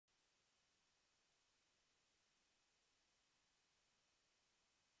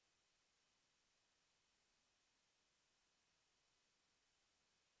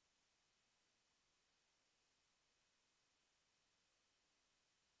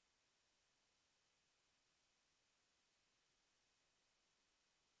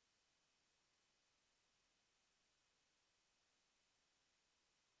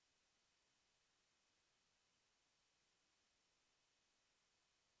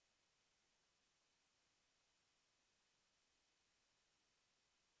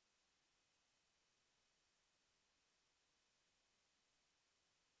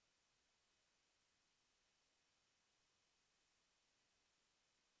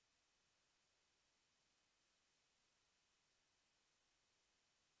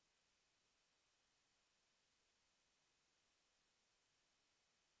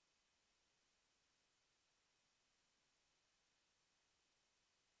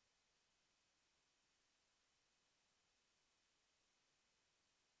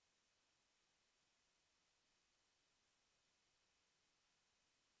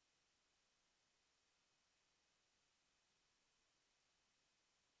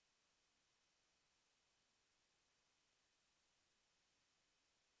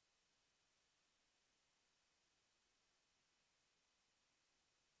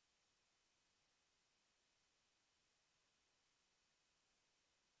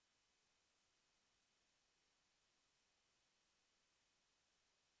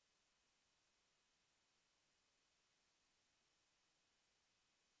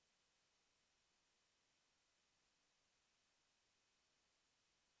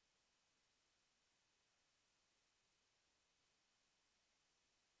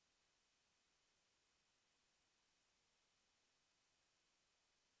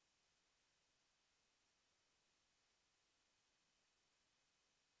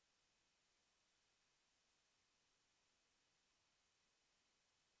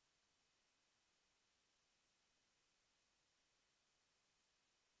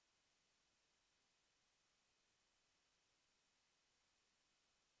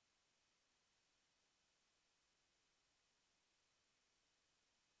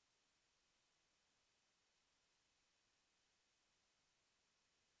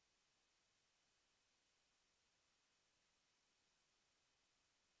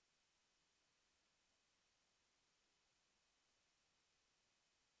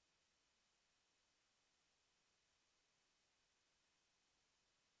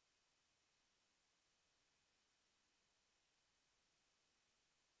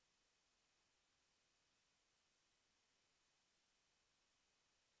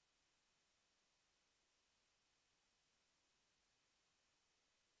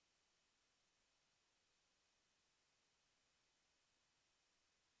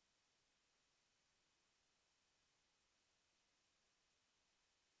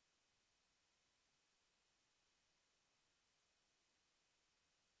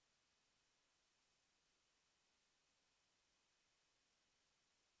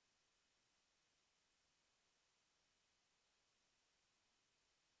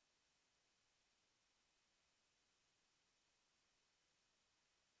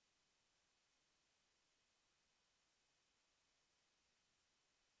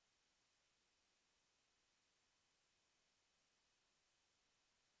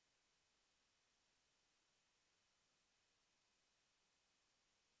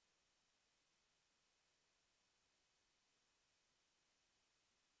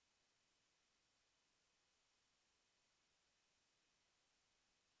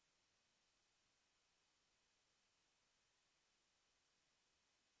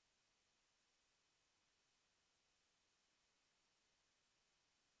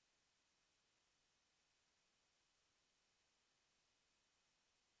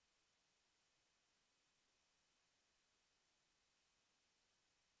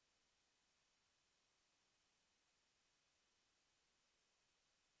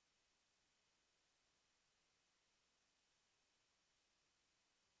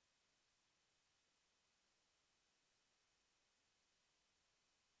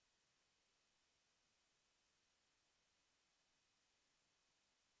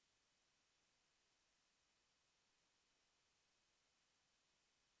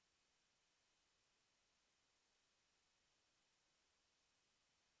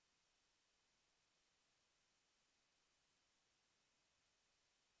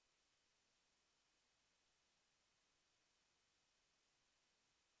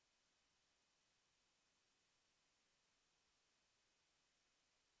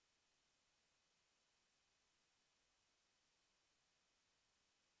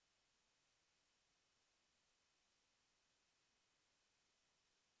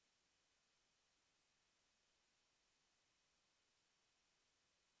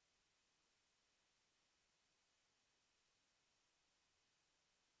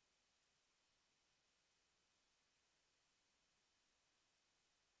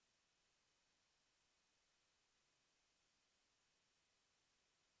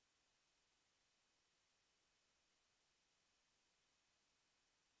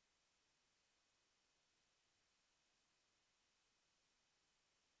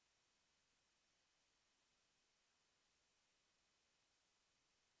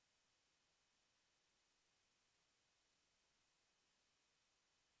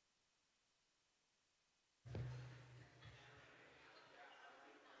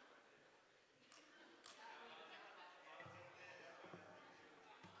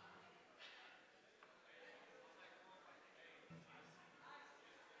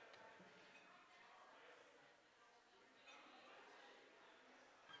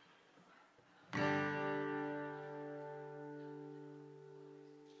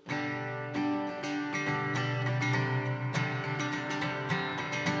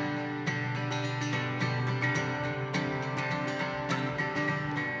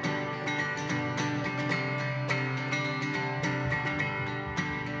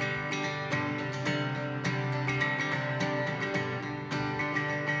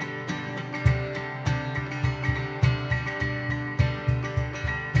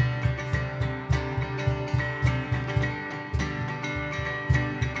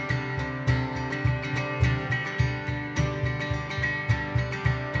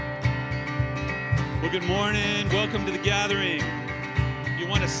Good morning. Welcome to the gathering. If you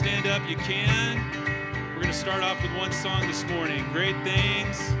want to stand up, you can. We're going to start off with one song this morning, Great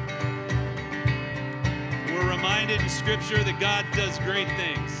Things. We're reminded in Scripture that God does great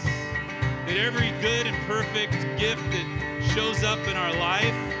things, that every good and perfect gift that shows up in our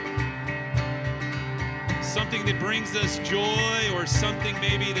life, something that brings us joy or something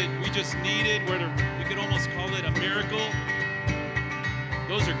maybe that we just needed, whether we could almost call it a miracle,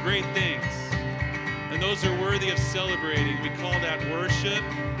 those are great things. And those are worthy of celebrating. We call that worship.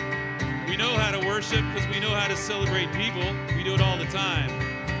 We know how to worship because we know how to celebrate people. We do it all the time.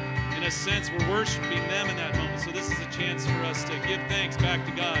 In a sense, we're worshiping them in that moment. So this is a chance for us to give thanks back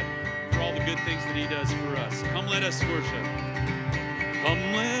to God for all the good things that He does for us. Come let us worship.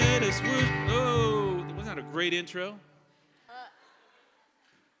 Come let us worship. Oh, wasn't that a great intro?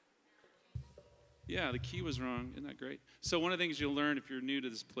 Yeah, the key was wrong. Isn't that great? So one of the things you'll learn if you're new to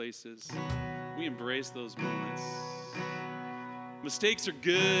this place is we embrace those moments. Mistakes are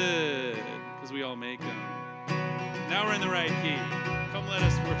good because we all make them. Now we're in the right key. Come let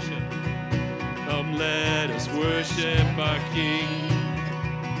us worship. Come let us worship our King.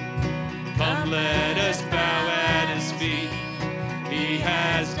 Come let us bow at His feet. He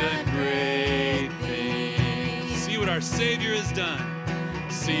has done great things. See what our Savior has done.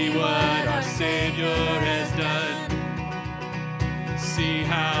 See what our Savior has done. See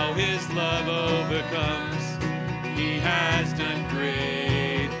how His love overcomes. He has done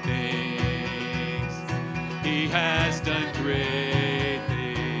great things. He has done great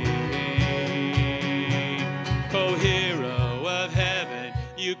things. Oh, hero of heaven,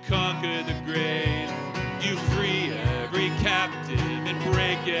 you conquer the grave. You free every captive and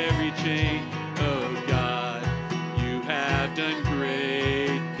break every chain. Oh, God, you have done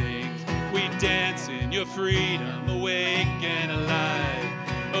great things. We dance in your freedom, awake and alive.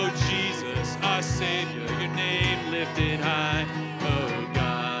 Oh, Jesus, our Savior, your name lifted high. Oh,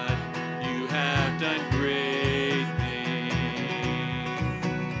 God, you have done great things.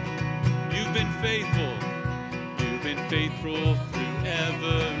 You've been faithful. You've been faithful through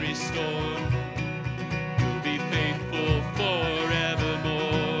every storm. You'll be faithful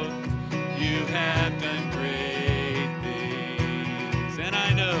forevermore. You have done great things. And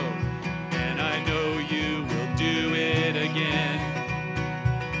I know you will do it again.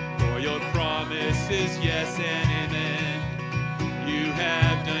 For your promise is yes and amen. You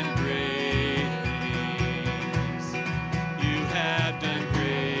have done great things. You have done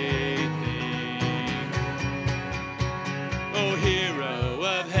great things. Oh, hero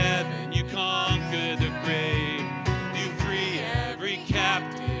of heaven, you conquer the grave. You free every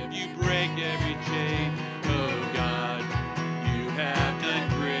captive. You break every chain. Oh, God, you have done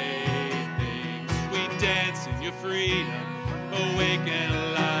great things. We dance in your freedom, awake and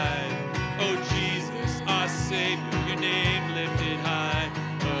alive. Oh, Jesus, our Savior, your name lifted high.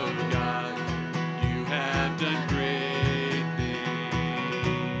 Oh, God, you have done great things.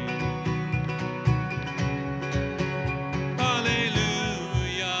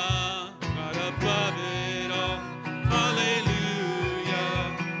 Hallelujah, God above it all. Hallelujah,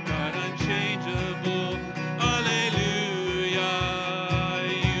 God unchangeable. Hallelujah,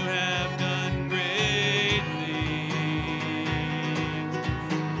 you have done great things.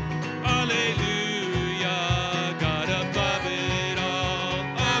 Hallelujah, God above it all.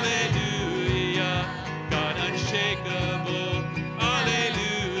 Hallelujah, God unshakable.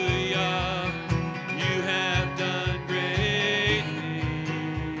 Hallelujah, you have done great things.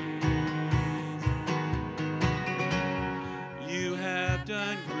 You have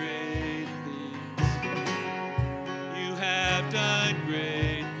done great things. You have done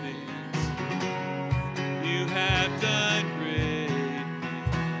great things. You have done great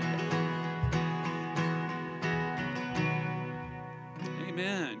things.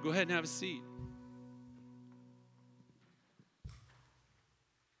 Amen. Go ahead and have a seat.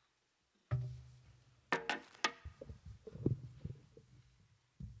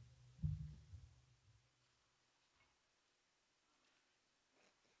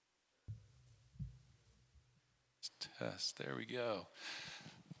 Test. There we go.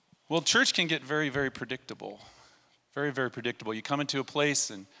 Well, church can get very, very predictable. Very, very predictable. You come into a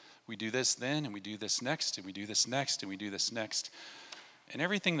place and we do this then, and we do this next, and we do this next, and we do this next. And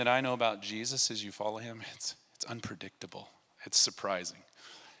everything that I know about Jesus as you follow Him, it's unpredictable. It's surprising.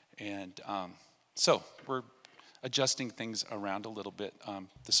 And so we're adjusting things around a little bit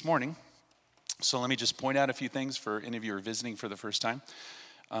this morning. So let me just point out a few things for any of you who are visiting for the first time.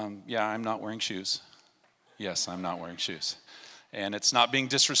 Yeah, I'm not wearing shoes. Yes, I'm not wearing shoes. And it's not being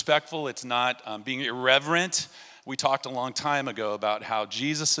disrespectful. It's not being irreverent. We talked a long time ago about how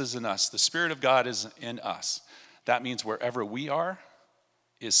Jesus is in us. The Spirit of God is in us. That means wherever we are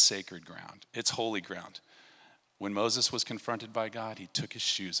is sacred ground. It's holy ground. When Moses was confronted by God, he took his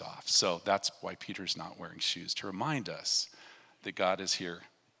shoes off. So that's why Peter's not wearing shoes, to remind us that God is here.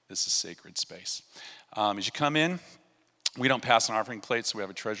 This is sacred space. As you come in, we don't pass an offering plate, so we have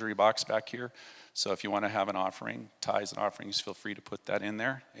a treasury box back here. So if you want to have an offering, tithes and offerings, feel free to put that in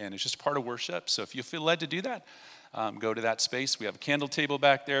there. And it's just part of worship. So if you feel led to do that, go to that space. We have a candle table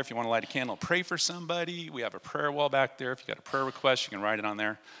back there. If you want to light a candle, pray for somebody. We have a prayer wall back there. If you got a prayer request, you can write it on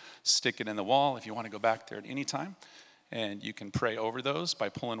there, stick it in the wall. If you want to go back there at any time, and you can pray over those by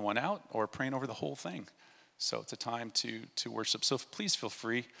pulling one out or praying over the whole thing. So it's a time to worship. So please feel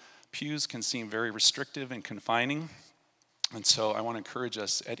free. Pews can seem very restrictive and confining. And so I want to encourage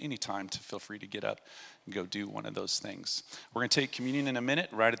us at any time to feel free to get up and go do one of those things. We're going to take communion in a minute,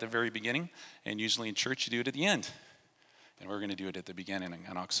 right at the very beginning. And usually in church, you do it at the end. And we're going to do it at the beginning,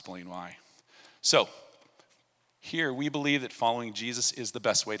 and I'll explain why. So here, we believe that following Jesus is the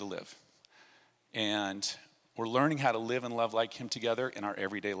best way to live. And we're learning how to live and love like him together in our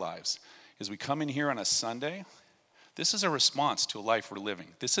everyday lives. As we come in here on a Sunday, this is a response to a life we're living.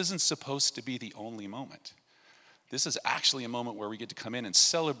 This isn't supposed to be the only moment. This is actually a moment where we get to come in and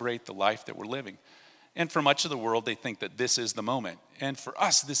celebrate the life that we're living. And for much of the world, they think that this is the moment. And for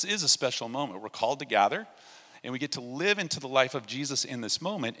us, this is a special moment. We're called to gather, and we get to live into the life of Jesus in this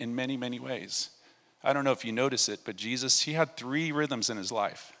moment in many, many ways. I don't know if you notice it, but Jesus, he had 3 rhythms in his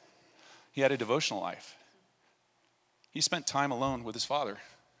life. He had a devotional life. He spent time alone with his Father.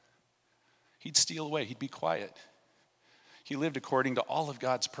 He'd steal away. He'd be quiet. He lived according to all of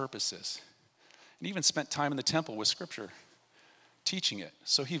God's purposes. And even spent time in the temple with Scripture, teaching it.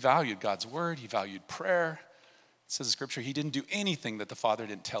 So he valued God's word. He valued prayer. It says in Scripture, he didn't do anything that the Father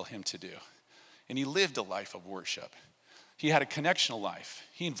didn't tell him to do. And he lived a life of worship. He had a connectional life.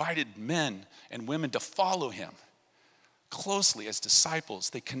 He invited men and women to follow him closely as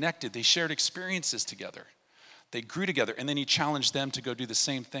disciples. They connected. They shared experiences together. They grew together. And then he challenged them to go do the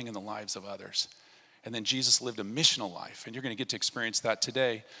same thing in the lives of others. And then Jesus lived a missional life. And you're going to get to experience that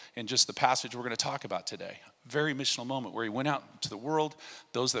today in just the passage we're going to talk about today. Very missional moment where he went out to the world,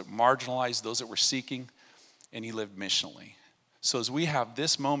 those that marginalized, those that were seeking, and he lived missionally. So as we have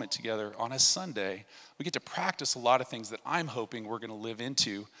this moment together on a Sunday, we get to practice a lot of things that I'm hoping we're going to live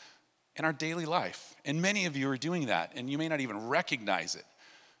into in our daily life. And many of you are doing that, and you may not even recognize it.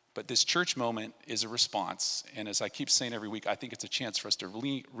 But this church moment is a response. And as I keep saying every week, I think it's a chance for us to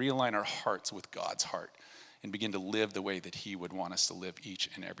realign our hearts with God's heart and begin to live the way that he would want us to live each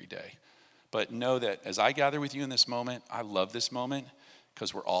and every day. But know that as I gather with you in this moment, I love this moment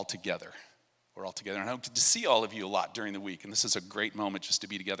because we're all together. We're all together. And I hope to see all of you a lot during the week. And this is a great moment just to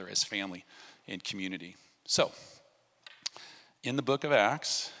be together as family and community. So, in the book of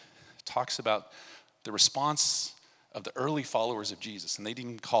Acts, it talks about the response of the early followers of Jesus, and they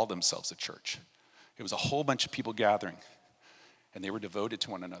didn't even call themselves a church. It was a whole bunch of people gathering, and they were devoted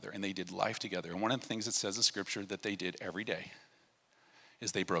to one another, and they did life together. And one of the things that says in Scripture that they did every day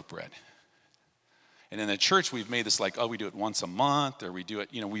is they broke bread. And in the church, we've made this like, oh, we do it once a month, or we do it,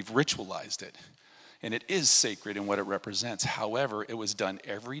 we've ritualized it. And it is sacred in what it represents. However, it was done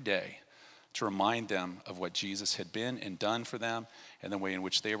every day to remind them of what Jesus had been and done for them and the way in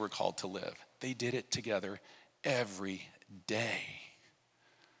which they were called to live. They did it together every day.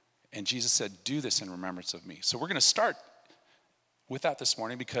 And Jesus said, do this in remembrance of me. So we're going to start with that this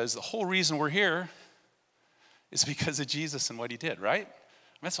morning because the whole reason we're here is because of Jesus and what he did, right?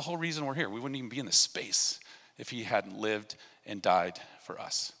 That's the whole reason we're here. We wouldn't even be in this space if he hadn't lived and died for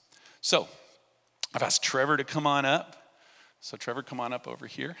us. So I've asked Trevor to come on up. So Trevor, come on up over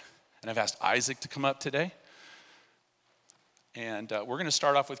here. And I've asked Isaac to come up today. And we're going to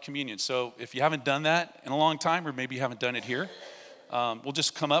start off with communion. So if you haven't done that in a long time, or maybe you haven't done it here, we'll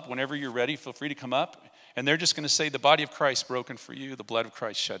just come up whenever you're ready. Feel free to come up. And they're just going to say, the body of Christ broken for you, the blood of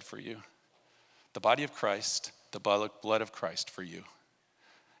Christ shed for you. The body of Christ, the blood of Christ for you.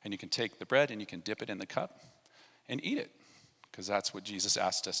 And you can take the bread and you can dip it in the cup and eat it, because that's what Jesus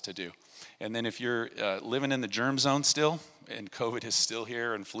asked us to do. And then if you're living in the germ zone still, and COVID is still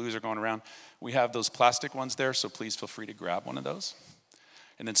here and flus are going around, we have those plastic ones there, so please feel free to grab one of those.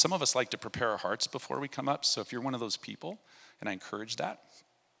 And then some of us like to prepare our hearts before we come up, so if you're one of those people, and I encourage that,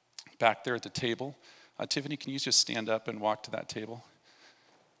 back there at the table, Tiffany, can you just stand up and walk to that table?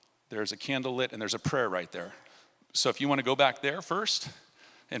 There's a candle lit and there's a prayer right there. So if you want to go back there first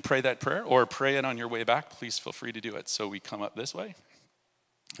and pray that prayer, or pray it on your way back, please feel free to do it. So we come up this way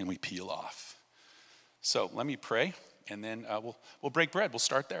and we peel off. So let me pray, and then we'll break bread. We'll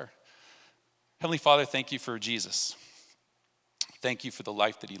start there. Heavenly Father, thank you for Jesus. Thank you for the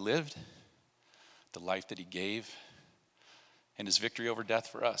life that he lived, the life that he gave, and his victory over death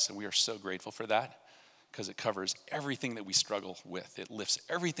for us. And we are so grateful for that because it covers everything that we struggle with. It lifts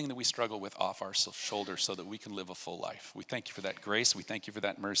everything that we struggle with off our shoulders so that we can live a full life. We thank you for that grace. We thank you for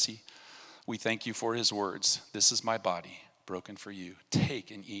that mercy. We thank you for his words. This is my body broken for you.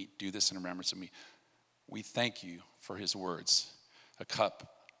 Take and eat. Do this in remembrance of me. We thank you for his words. A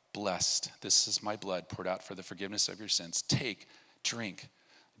cup blessed. This is my blood poured out for the forgiveness of your sins. Take, drink.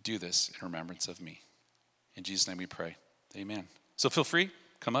 Do this in remembrance of me. In Jesus' name we pray. Amen. So feel free.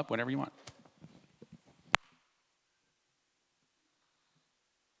 Come up whenever you want.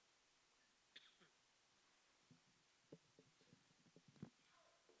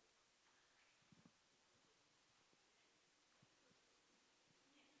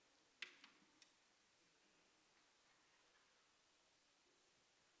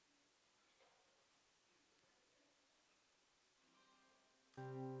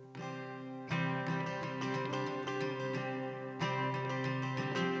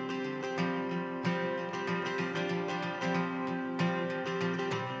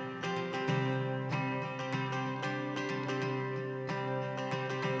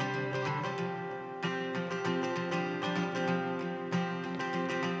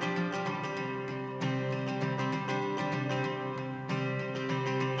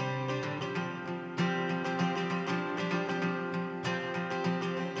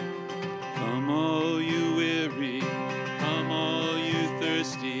 Come all you weary, come all you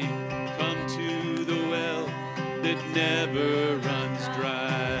thirsty, come to the well that never runs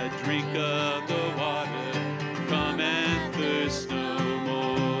dry. Drink of the water, come and thirst no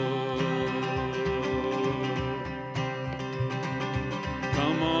more.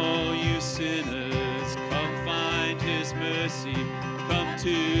 Come all you sinners, come find his mercy, come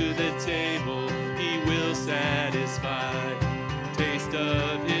to the table, he will satisfy. Taste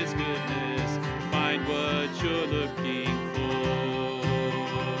of his goodness, find what you're looking for.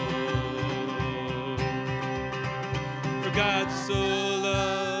 For God so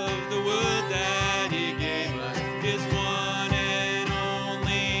loved the world that he gave us his one and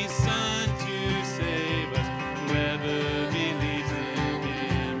only Son to save us. Whoever believes in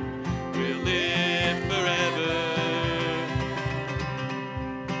him will live forever.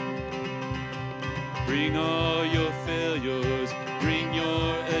 Bring all your failures, bring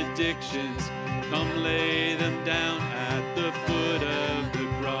your addictions, come lay them down at the foot of the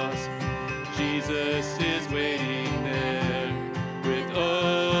cross. Jesus is waiting there with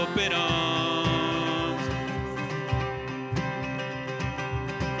open arms.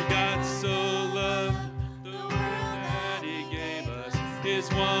 For God so loved the world that he gave us his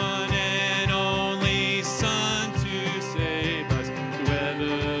one and only Son to save us.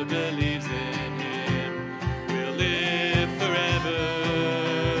 Whoever believes in him will live forever.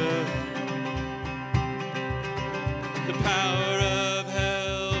 The power of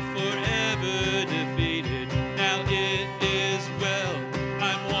hell forever defeated. Now it is well.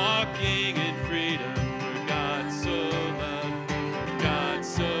 I'm walking in freedom. For God so loved, God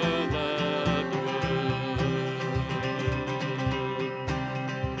so loved the world.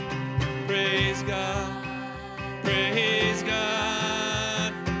 Praise God, praise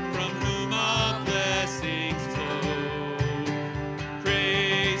God, from whom all blessings flow.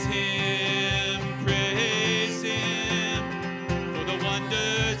 Praise him, for the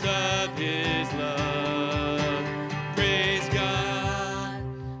wonders of his love. Praise God,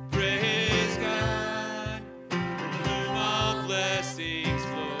 from whom all blessings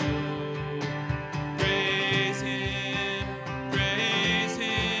flow. Praise him,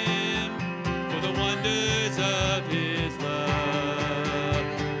 for the wonders of his love.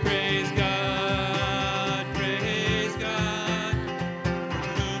 Praise God, from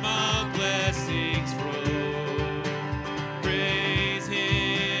whom all blessings flow. Praise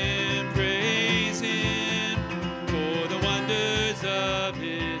him, for the wonders of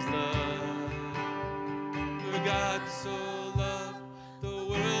his love. For God so loved the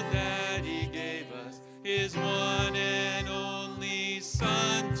world that he gave us his one and only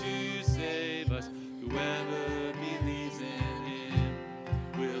Son to save us. Whoever believes in him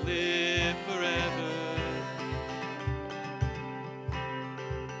will live forever.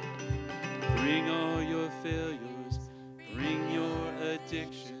 Bring all your failures, bring your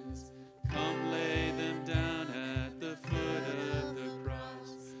addictions, come lay them down at the foot of the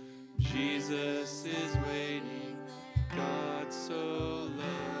cross. Jesus is waiting, God so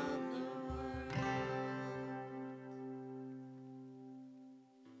loved the world.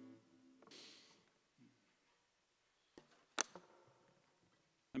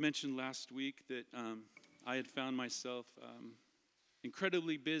 mentioned last week that I had found myself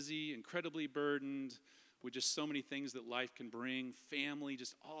incredibly busy, incredibly burdened with just so many things that life can bring, family,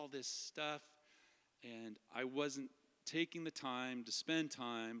 just all this stuff. And I wasn't taking the time to spend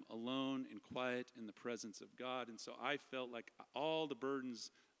time alone and quiet in the presence of God. And so I felt like all the burdens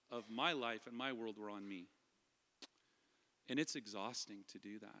of my life and my world were on me. And it's exhausting to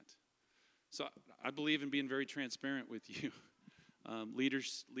do that. So I believe in being very transparent with you.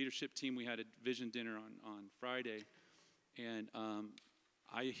 Leadership team, we had a vision dinner on Friday. And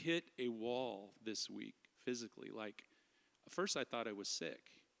I hit a wall this week physically. Like, at first I thought I was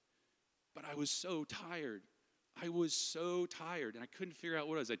sick. But I was so tired. I was so tired, and I couldn't figure out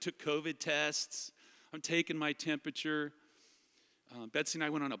what it was. I took COVID tests. I'm taking my temperature. Betsy and I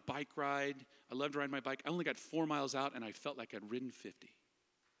went on a bike ride. I loved riding my bike. I only got 4 miles out, and I felt like I'd ridden 50.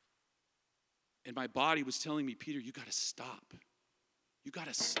 And my body was telling me, Peter, you got to stop. You got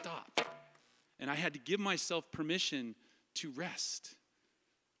to stop. And I had to give myself permission to rest,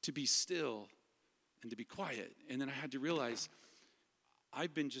 to be still, and to be quiet. And then I had to realize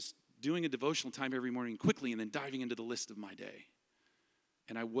I've been just doing a devotional time every morning quickly and then diving into the list of my day.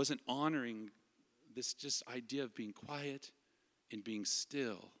 And I wasn't honoring this just idea of being quiet and being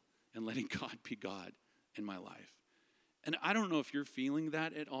still and letting God be God in my life. And I don't know if you're feeling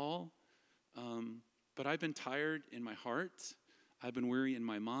that at all, but I've been tired in my heart, I've been weary in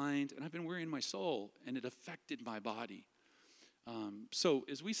my mind, and I've been weary in my soul, and it affected my body. So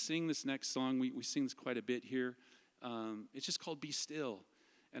as we sing this next song, we sing this quite a bit here. It's just called Be Still.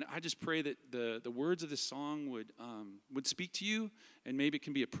 And I just pray that the words of this song would speak to you, and maybe it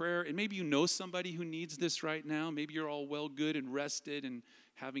can be a prayer. And maybe you know somebody who needs this right now. Maybe you're all well, good, and rested and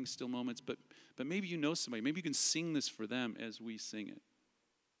having still moments. But maybe you know somebody. Maybe you can sing this for them as we sing it.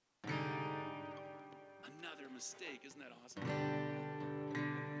 Another mistake. Isn't that awesome?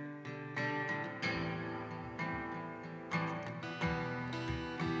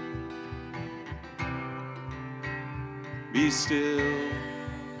 Be still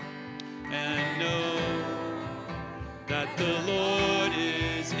and know that the Lord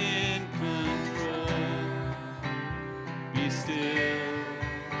is in control. Be still,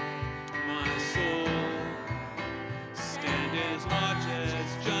 my soul. Stand and watch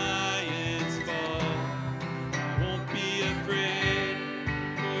as giants fall. I won't be afraid,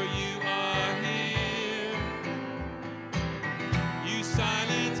 for you are here. You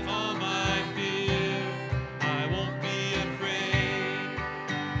silence all my fear. I won't be afraid.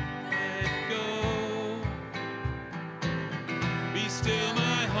 Let go. Be still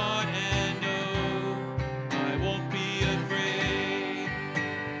my heart and know I won't be afraid.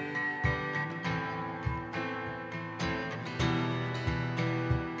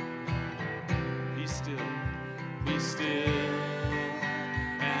 Be still,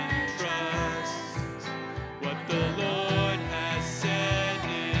 and trust what the Lord has said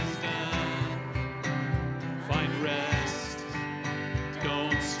is done. Find rest,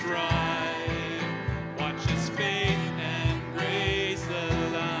 don't strive. Watch His faith and grace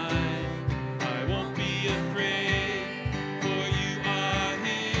align. I won't be afraid, for you are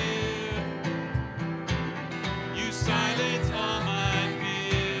here. You silence all my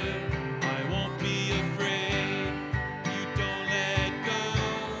fear. I won't be afraid. You don't let go.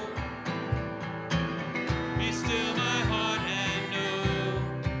 Be still my heart and know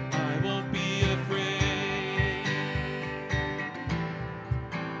I won't be afraid.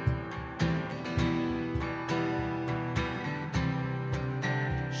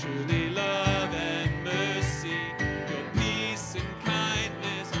 Surely love and mercy, your peace and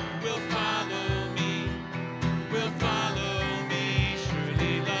kindness will follow me, will follow me.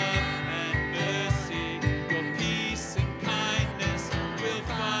 Surely love and mercy, your peace and kindness will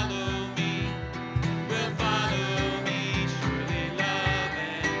follow me, will follow me. Surely love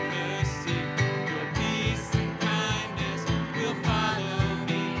and mercy, your peace and kindness will follow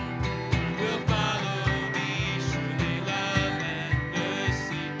me, will follow me. Surely love and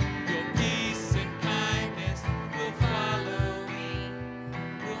mercy, your peace and kindness will follow me,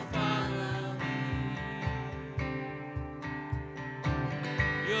 will follow me.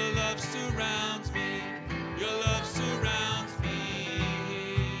 Your love surrounds me, your love surrounds me.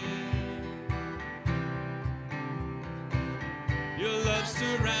 Your love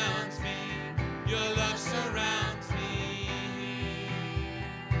surrounds me, your love surrounds me.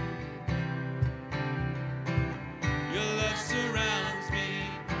 Your love surrounds me,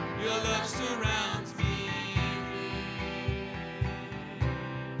 your love surrounds me.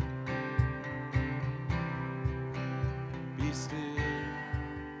 Be still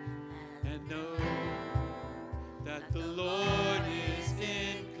and know that the Lord is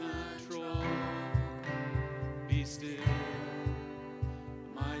in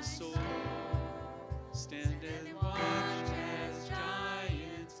soul, stand and watch as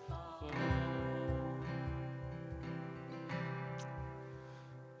giants fall.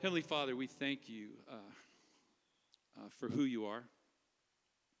 Heavenly Father, we thank you for who you are.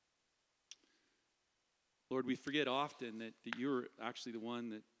 Lord, we forget often that you're actually the one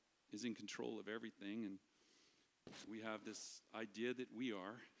that is in control of everything, and we have this idea that we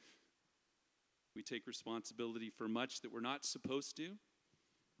are. We take responsibility for much that we're not supposed to.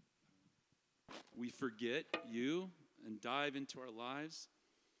 We forget you and dive into our lives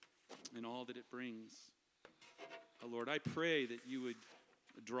and all that it brings. Lord, I pray that you would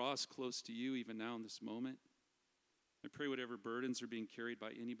draw us close to you even now in this moment. I pray whatever burdens are being carried by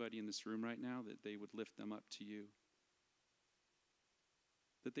anybody in this room right now, that they would lift them up to you.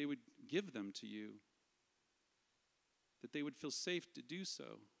 That they would give them to you. That they would feel safe to do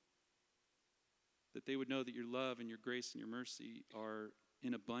so. That they would know that your love and your grace and your mercy are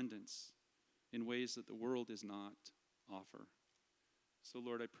in abundance in ways that the world does not offer. So,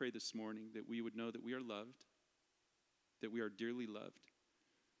 Lord, I pray this morning that we would know that we are loved, that we are dearly loved,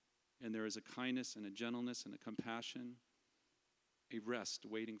 and there is a kindness and a gentleness and a compassion, a rest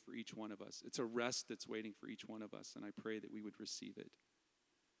waiting for each one of us. It's a rest that's waiting for each one of us, and I pray that we would receive it.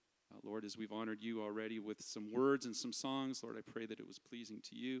 Lord, as we've honored you already with some words and some songs, Lord, I pray that it was pleasing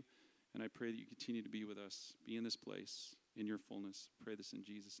to you, and I pray that you continue to be with us, be in this place, in your fullness. I pray this in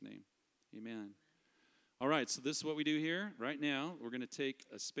Jesus' name. Amen. All right, so this is what we do here. Right now, we're going to take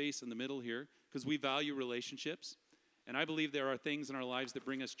a space in the middle here because we value relationships. And I believe there are things in our lives that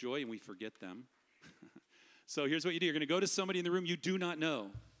bring us joy and we forget them. So here's what you do. You're going to go to somebody in the room you do not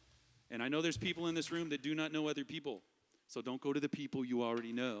know. And I know there's people in this room that do not know other people. So don't go to the people you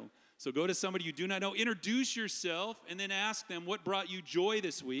already know. So go to somebody you do not know. Introduce yourself and then ask them what brought you joy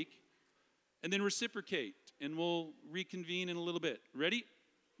this week. And then reciprocate. And we'll reconvene in a little bit. Ready?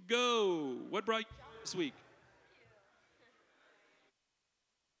 Go. What brought you joy this week?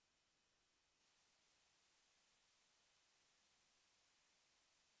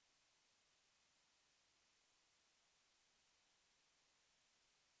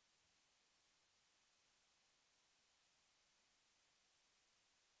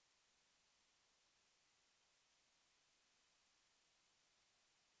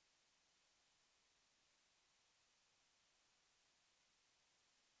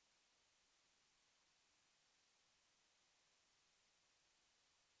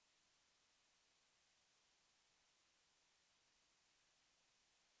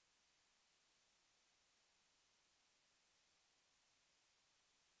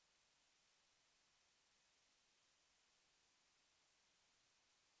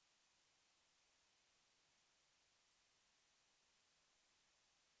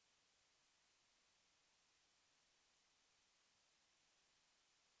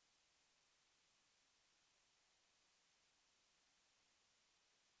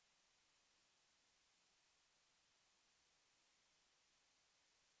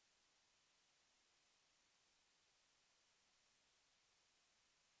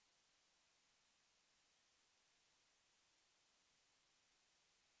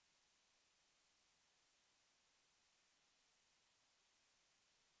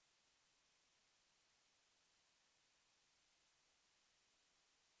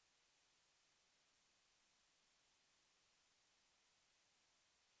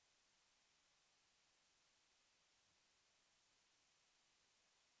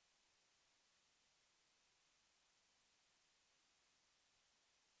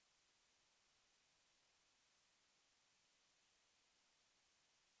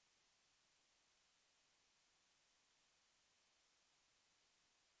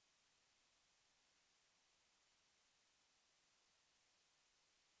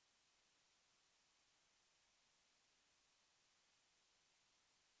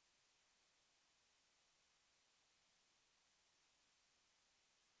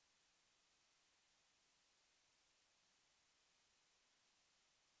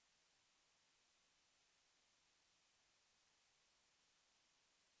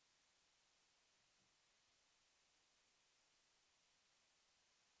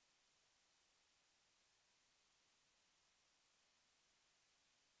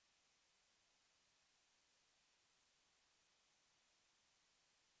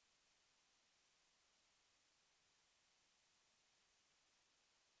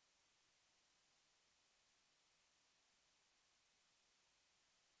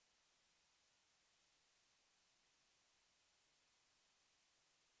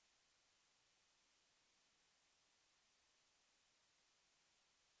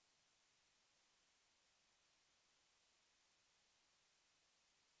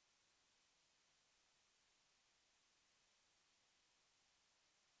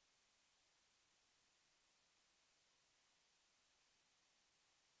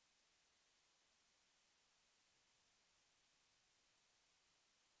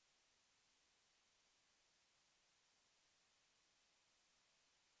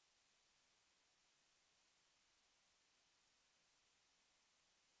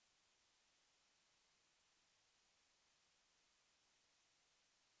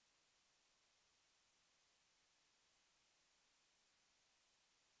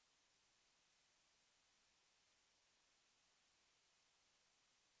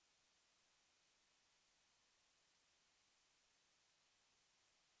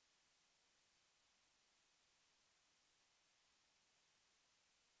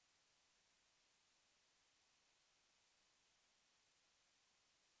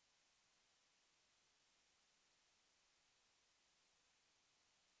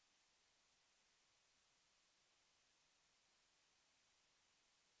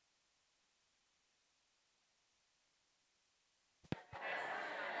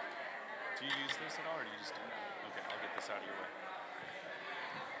 Do you use this at all, or do you just do that? Okay, I'll get this out of your way.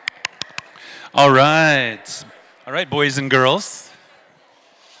 All right. All right, boys and girls.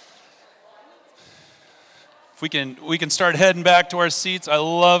 If we can start heading back to our seats. I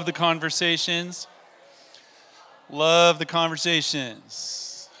love the conversations. Love the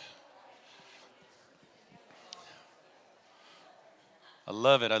conversations. I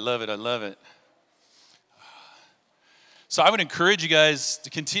love it, I love it, I love it. So I would encourage you guys to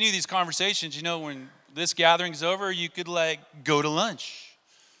continue these conversations. You know, when this gathering's over, you could go to lunch.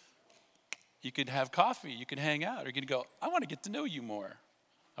 You could have coffee, you could hang out, or you could go, I want to get to know you more.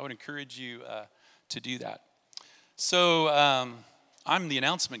 I would encourage you to do that. So I'm the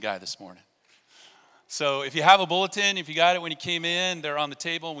announcement guy this morning. So if you have a bulletin, if you got it when you came in, they're on the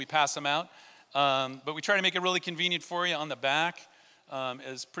table and we pass them out. But we try to make it really convenient for you. On the back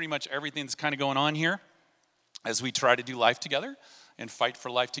is pretty much everything that's kind of going on here as we try to do life together and fight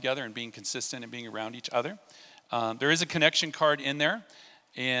for life together and being consistent and being around each other. There is a connection card in there,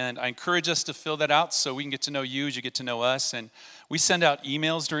 and I encourage us to fill that out so we can get to know you as you get to know us. And we send out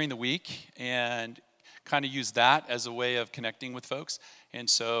emails during the week and kind of use that as a way of connecting with folks. And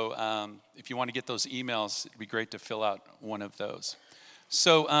so if you want to get those emails, it'd be great to fill out one of those.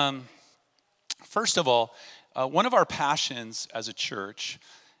 So first of all, one of our passions as a church,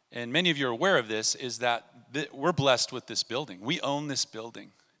 and many of you are aware of this, is that we're blessed with this building. We own this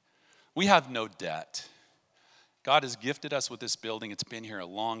building. We have no debt. God has gifted us with this building. It's been here a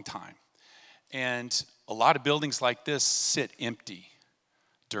long time. And a lot of buildings like this sit empty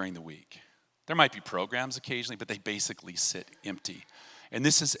during the week. There might be programs occasionally, but they basically sit empty. And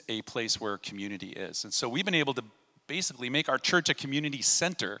this is a place where community is. And so we've been able to basically make our church a community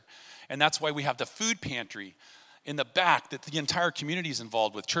center. And that's why we have the food pantry in the back that the entire community is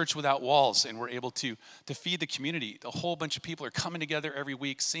involved with, Church Without Walls, and we're able to feed the community. A whole bunch of people are coming together every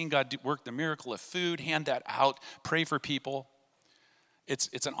week, seeing God work the miracle of food, hand that out, pray for people.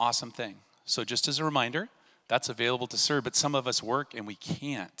 It's an awesome thing. So just as a reminder, that's available to serve, but some of us work and we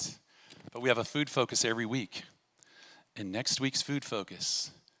can't. But we have a food focus every week. And next week's food focus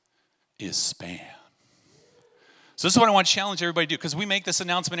is Spam. So this is what I want to challenge everybody to do, because we make this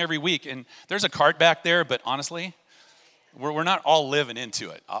announcement every week, and there's a cart back there, but honestly, we're not all living into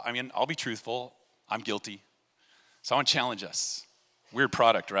it. I mean, I'll be truthful. I'm guilty. So I want to challenge us. Weird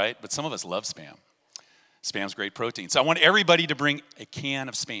product, right? But some of us love Spam. Spam's great protein. So I want everybody to bring a can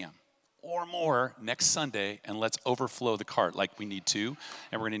of Spam or more next Sunday, and let's overflow the cart like we need to,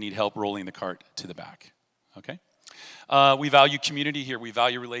 and we're going to need help rolling the cart to the back, okay? We value community here. We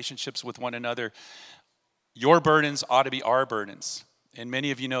value relationships with one another. Your burdens ought to be our burdens. And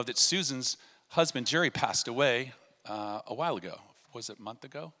many of you know that Susan's husband, Jerry, passed away a while ago. Was it a month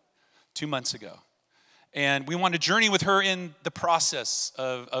ago? 2 months ago. And we want to journey with her in the process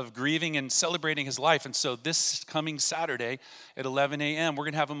of grieving and celebrating his life. And so this coming Saturday at 11 a.m., we're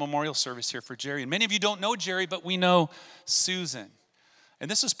going to have a memorial service here for Jerry. And many of you don't know Jerry, but we know Susan. And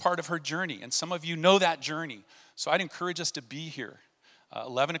this is part of her journey. And some of you know that journey. So I'd encourage us to be here.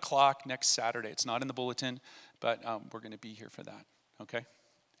 11 o'clock next Saturday. It's not in the bulletin, but we're going to be here for that, okay?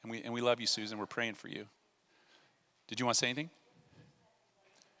 And we love you, Susan. We're praying for you. Did you want to say anything?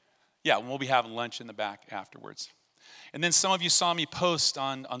 Yeah, we'll be having lunch in the back afterwards. And then some of you saw me post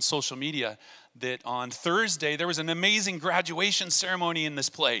on social media that on Thursday there was an amazing graduation ceremony in this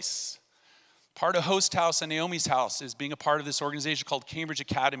place. Part of Host House and Naomi's house is being a part of this organization called Cambridge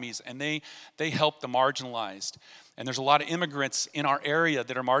Academies, and they help the marginalized. And there's a lot of immigrants in our area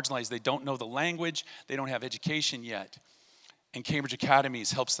that are marginalized. They don't know the language. They don't have education yet. And Cambridge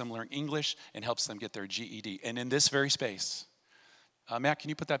Academies helps them learn English and helps them get their GED. And in this very space, Matt, can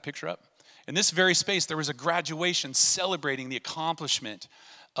you put that picture up? In this very space, there was a graduation celebrating the accomplishment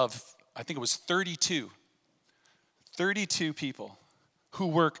of, I think it was 32 people who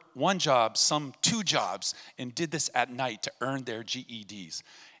work one job, some 2 jobs, and did this at night to earn their GEDs.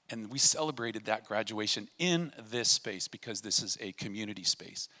 And we celebrated that graduation in this space because this is a community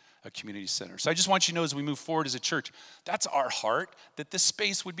space, a community center. So I just want you to know as we move forward as a church, that's our heart, that this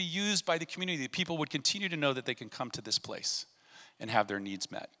space would be used by the community, that people would continue to know that they can come to this place and have their needs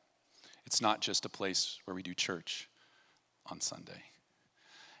met. It's not just a place where we do church on Sunday.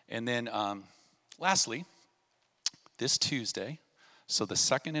 And then lastly, this Tuesday, so the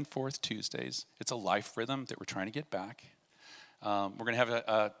second and fourth Tuesdays, it's a life rhythm that we're trying to get back. We're going to have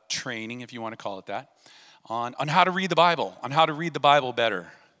a training, if you want to call it that, on how to read the Bible, on how to read the Bible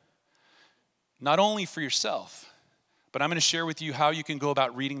better. Not only for yourself, but I'm going to share with you how you can go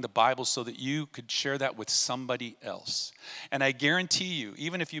about reading the Bible so that you could share that with somebody else. And I guarantee you,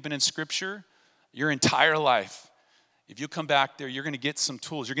 even if you've been in Scripture your entire life, If you come back there, you're going to get some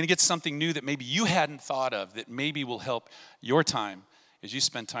tools. You're going to get something new that maybe you hadn't thought of that maybe will help your time as you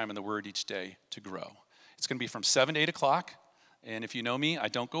spend time in the Word each day to grow. It's going to be from 7 to 8 o'clock. And if you know me, I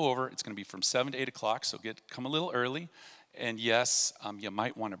don't go over. It's going to be from 7 to 8 o'clock, so come a little early. And yes, you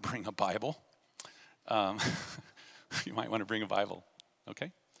might want to bring a Bible. You might want to bring a Bible,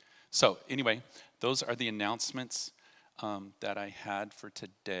 okay? So anyway, those are the announcements that I had for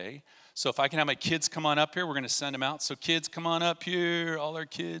today. So if I can have my kids come on up here, we're going to send them out. So kids, come on up here, all our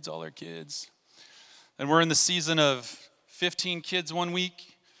kids. And we're in the season of 15 kids one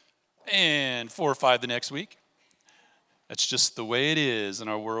week and 4 or 5 the next week. That's just the way it is in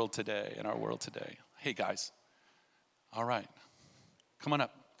our world today, Hey, guys. All right. Come on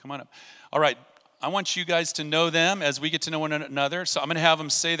up. All right. I want you guys to know them as we get to know one another. So I'm going to have them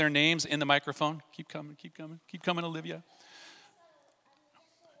say their names in the microphone. Keep coming, Olivia.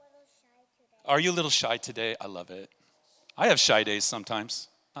 Are you a little shy today? I love it. I have shy days sometimes.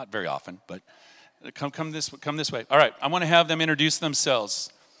 Not very often, but come this way. All right. I want to have them introduce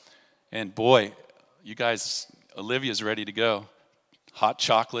themselves. And boy, you guys, Olivia's ready to go. Hot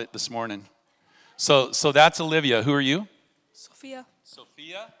chocolate this morning. So that's Olivia. Who are you? Sophia.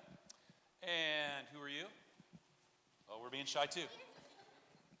 And who are you? Oh, we're being shy too.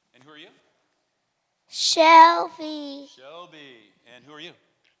 And who are you? Shelby. And who are you?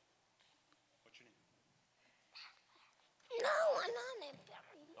 What's your name? No, I'm not.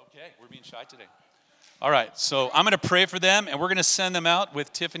 Okay, we're being shy today. All right, so I'm going to pray for them, and we're going to send them out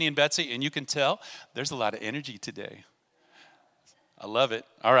with Tiffany and Betsy, and you can tell there's a lot of energy today. I love it.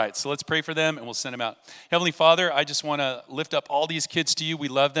 All right, so let's pray for them, and we'll send them out. Heavenly Father, I just want to lift up all these kids to you. We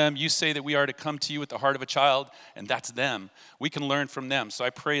love them. You say that we are to come to you with the heart of a child, and that's them. We can learn from them. So I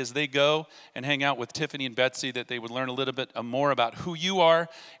pray as they go and hang out with Tiffany and Betsy that they would learn a little bit more about who you are,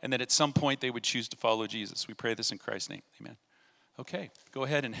 and that at some point they would choose to follow Jesus. We pray this in Christ's name. Amen. Okay, go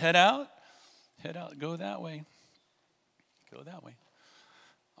ahead and head out. Go that way.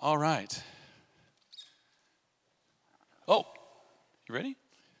 All right. Oh. You ready?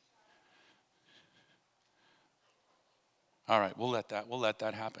 All right, we'll let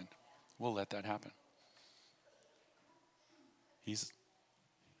that happen.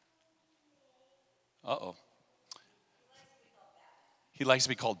 He likes to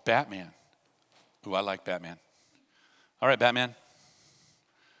be called Batman. Ooh, I like Batman. All right, Batman.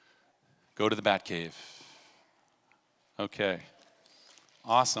 Go to the Batcave. Okay.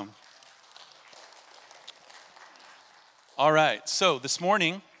 Awesome. All right, so this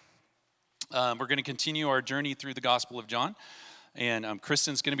morning, we're going to continue our journey through the Gospel of John. And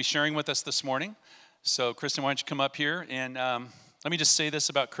Kristen's going to be sharing with us this morning. So Kristen, why don't you come up here? And let me just say this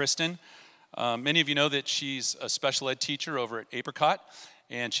about Kristen. Many of you know that she's a special ed teacher over at Apricot.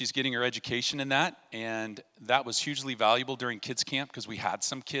 And she's getting her education in that. And that was hugely valuable during kids camp because we had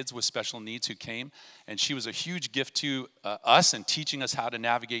some kids with special needs who came. And she was a huge gift to us and teaching us how to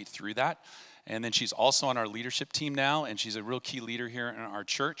navigate through that. And then she's also on our leadership team now, and she's a real key leader here in our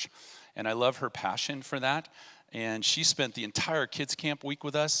church. And I love her passion for that. And she spent the entire kids camp week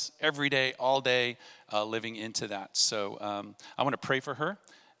with us, every day, all day, living into that. So I want to pray for her,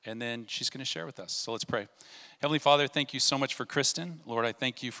 and then she's going to share with us. So let's pray. Heavenly Father, thank you so much for Kristen. Lord, I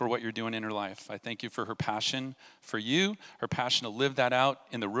thank you for what you're doing in her life. I thank you for her passion for you, her passion to live that out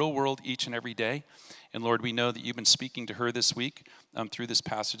in the real world each and every day. And Lord, we know that you've been speaking to her this week through this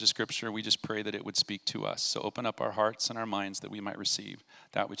passage of Scripture. We just pray that it would speak to us. So open up our hearts and our minds that we might receive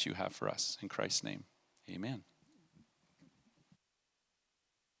that which you have for us. In Christ's name, amen.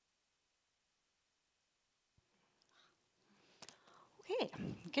 Okay,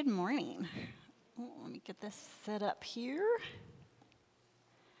 good morning. Let me get this set up here.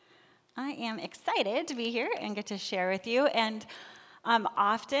 I am excited to be here and get to share with you. And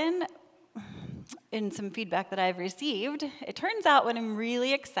often, in some feedback that I've received, it turns out when I'm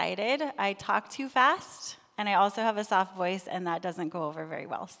really excited, I talk too fast, and I also have a soft voice, and that doesn't go over very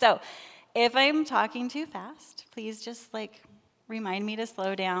well. So if I'm talking too fast, please just remind me to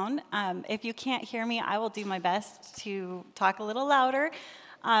slow down. If you can't hear me, I will do my best to talk a little louder.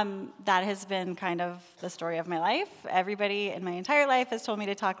 That has been kind of the story of my life. Everybody in my entire life has told me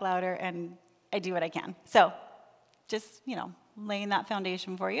to talk louder, and I do what I can. So just, laying that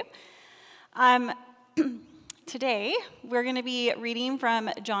foundation for you. Today, we're going to be reading from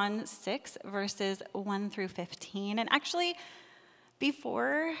John 6, verses 1 through 15. And actually,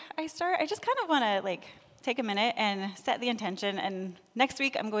 before I start, I just kind of want to take a minute and set the intention. And next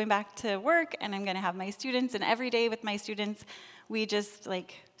week, I'm going back to work, and I'm going to have my students. And every day with my students, we just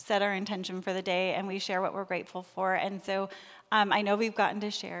set our intention for the day, and we share what we're grateful for. And so I know we've gotten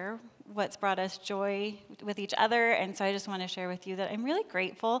to share what's brought us joy with each other. And so I just want to share with you that I'm really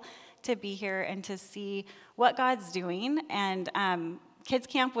grateful to be here and to see what God's doing. And Kids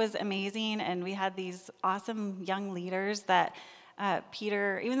Camp was amazing, and we had these awesome young leaders that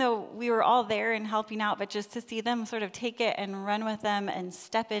Peter, even though we were all there and helping out, but just to see them sort of take it and run with them and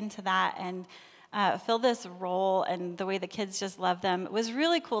step into that and fill this role, and the way the kids just love them was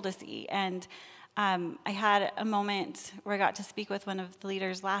really cool to see. And I had a moment where I got to speak with one of the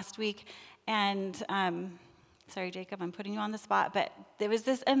leaders last week, and sorry, Jacob, I'm putting you on the spot, but there was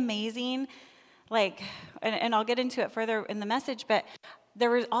this amazing, and I'll get into it further in the message, but there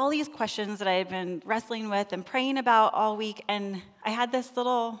were all these questions that I had been wrestling with and praying about all week, and I had this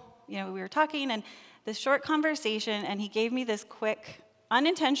little, we were talking, and this short conversation, and he gave me this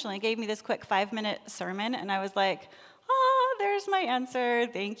unintentionally gave me this quick 5-minute sermon, and I was like, there's my answer.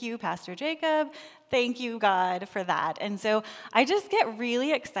 Thank you, Pastor Jacob. Thank you, God, for that. And so I just get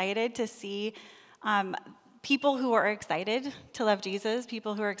really excited to see people who are excited to love Jesus,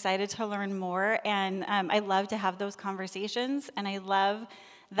 people who are excited to learn more, and I love to have those conversations, and I love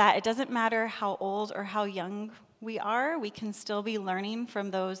that it doesn't matter how old or how young we are, we can still be learning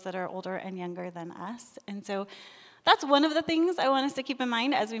from those that are older and younger than us. And so that's one of the things I want us to keep in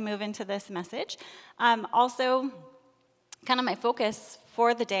mind as we move into this message. Also, kind of my focus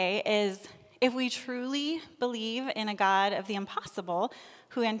for the day is, if we truly believe in a God of the impossible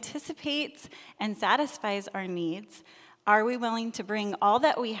who anticipates and satisfies our needs, are we willing to bring all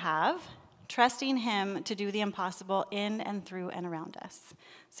that we have, trusting him to do the impossible in and through and around us?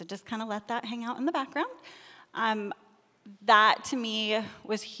 So just kind of let that hang out in the background. That to me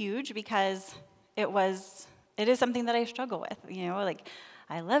was huge, because it is something that I struggle with.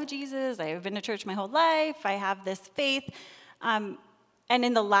 I love Jesus, I've been to church my whole life, I have this faith. And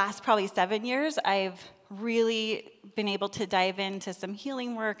in the last probably 7 years, I've really been able to dive into some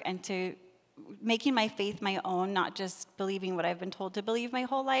healing work and to making my faith my own, not just believing what I've been told to believe my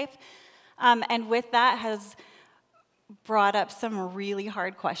whole life. And with that has brought up some really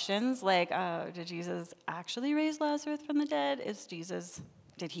hard questions, like, did Jesus actually raise Lazarus from the dead?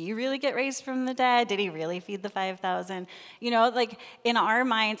 Did he really get raised from the dead? Did he really feed the 5,000? In our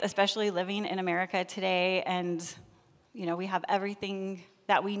minds, especially living in America today, and we have everything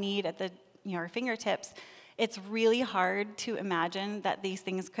that we need at our fingertips, it's really hard to imagine that these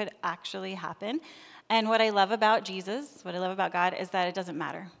things could actually happen. And what I love about Jesus, what I love about God, is that it doesn't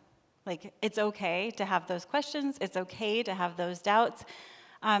matter. It's okay to have those questions. It's okay to have those doubts.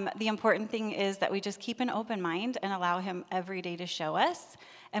 The important thing is that we just keep an open mind and allow him every day to show us.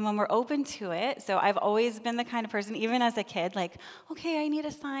 And when we're open to it, so I've always been the kind of person, even as a kid, okay, I need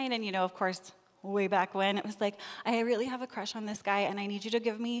a sign. And, of course, way back when, it was like, I really have a crush on this guy, and I need you to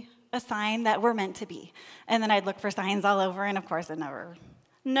give me a sign that we're meant to be. And then I'd look for signs all over, and of course it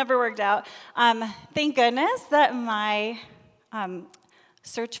never worked out. Thank goodness that my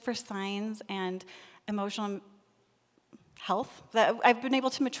search for signs and emotional health, that I've been able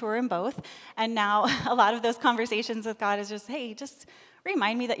to mature in both. And now a lot of those conversations with God is just, hey, just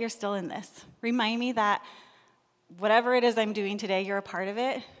remind me that you're still in this. Remind me that whatever it is I'm doing today, you're a part of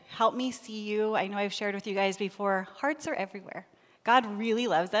it. Help me see you. I know I've shared with you guys before, hearts are everywhere. God really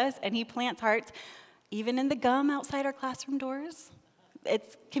loves us, and he plants hearts even in the gum outside our classroom doors.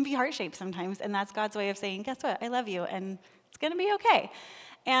 It can be heart-shaped sometimes, and that's God's way of saying, guess what? I love you, and it's going to be okay.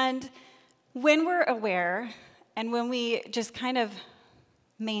 And when we're aware, and when we just kind of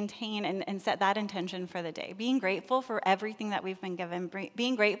maintain and set that intention for the day, being grateful for everything that we've been given,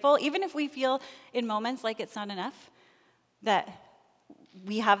 being grateful, even if we feel in moments like it's not enough, that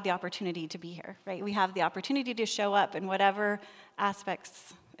we have the opportunity to be here, right? We have the opportunity to show up in whatever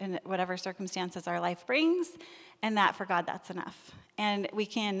aspects and whatever circumstances our life brings, and that for God, that's enough. And we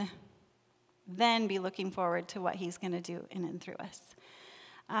can then be looking forward to what he's going to do in and through us.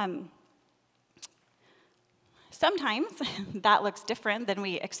 Sometimes that looks different than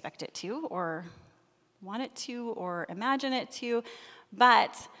we expect it to, or want it to, or imagine it to,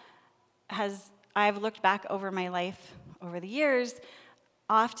 but as I've looked back over my life over the years,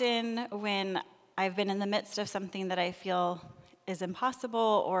 often when I've been in the midst of something that I feel is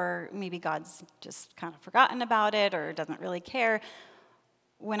impossible, or maybe God's just kind of forgotten about it or doesn't really care,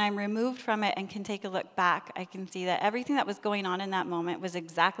 when I'm removed from it and can take a look back, I can see that everything that was going on in that moment was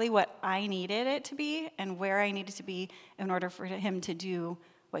exactly what I needed it to be and where I needed to be in order for him to do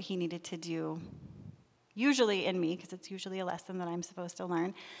what he needed to do, usually in me, because it's usually a lesson that I'm supposed to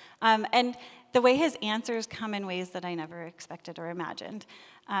learn. And the way his answers come in ways that I never expected or imagined.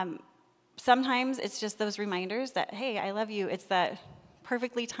 Sometimes it's just those reminders that, hey, I love you. It's that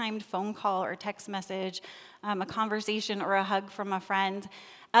perfectly timed phone call or text message, a conversation or a hug from a friend.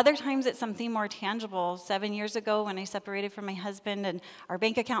 Other times it's something more tangible. 7 years ago when I separated from my husband and our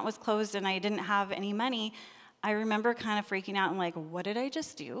bank account was closed and I didn't have any money, I remember kind of freaking out and like, what did I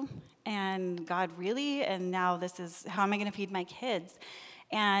just do? And God, really? And now this is, how am I going to feed my kids?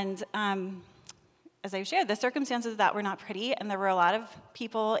 And as I've shared, the circumstances of that were not pretty, and there were a lot of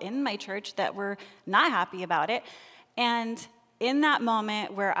people in my church that were not happy about it. And in that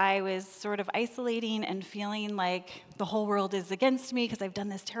moment where I was sort of isolating and feeling like the whole world is against me because I've done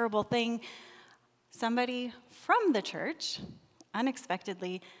this terrible thing, somebody from the church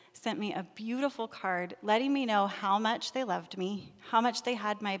unexpectedly sent me a beautiful card letting me know how much they loved me, how much they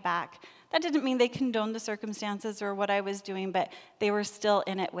had my back. That didn't mean they condoned the circumstances or what I was doing, but they were still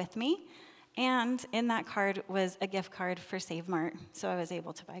in it with me. And in that card was a gift card for Save Mart, so I was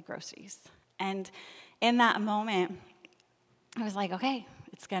able to buy groceries. And in that moment, I was like, okay,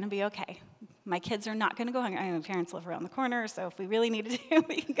 it's going to be okay. My kids are not going to go hungry. My parents live around the corner, so if we really needed to,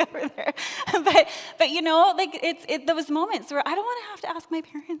 we can go over there. but you know, like it's those moments where I don't want to have to ask my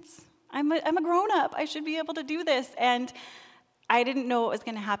parents. I'm a grown-up. I should be able to do this. And I didn't know what was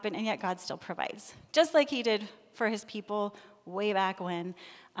going to happen, and yet God still provides, just like he did for his people way back when,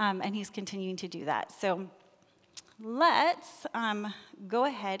 and he's continuing to do that. So let's go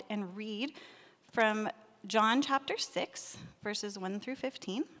ahead and read from John chapter 6, verses 1 through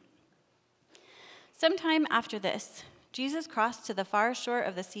 15. Sometime after this, Jesus crossed to the far shore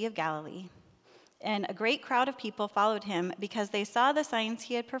of the Sea of Galilee, and a great crowd of people followed him because they saw the signs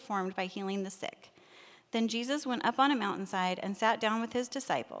he had performed by healing the sick. Then Jesus went up on a mountainside and sat down with his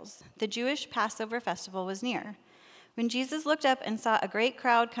disciples. The Jewish Passover festival was near. When Jesus looked up and saw a great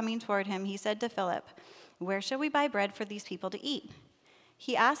crowd coming toward him, he said to Philip, "Where shall we buy bread for these people to eat?"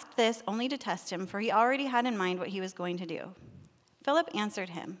 He asked this only to test him, for he already had in mind what he was going to do. Philip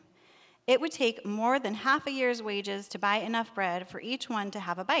answered him, "It would take more than half a year's wages to buy enough bread for each one to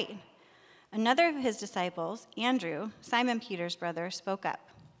have a bite." Another of his disciples, Andrew, Simon Peter's brother, spoke up.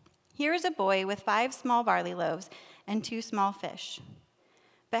 "Here is a boy with 5 small barley loaves and 2 small fish.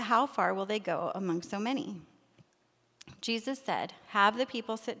 But how far will they go among so many?" Jesus said, "Have the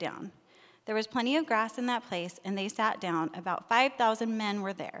people sit down." There was plenty of grass in that place, and they sat down. About 5,000 men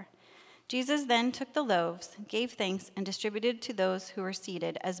were there. Jesus then took the loaves, gave thanks, and distributed to those who were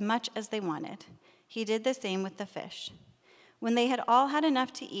seated as much as they wanted. He did the same with the fish. When they had all had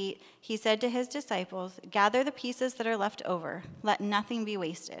enough to eat, he said to his disciples, "Gather the pieces that are left over. Let nothing be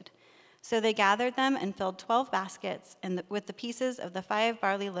wasted." So they gathered them and filled 12 baskets with the pieces of the 5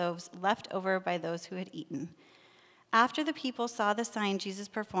 barley loaves left over by those who had eaten. After the people saw the sign Jesus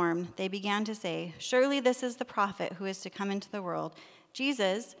performed, they began to say, "Surely this is the prophet who is to come into the world."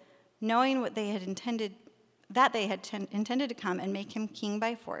 Jesus, knowing what they had intended to come and make him king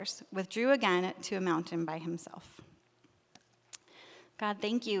by force, withdrew again to a mountain by himself. God,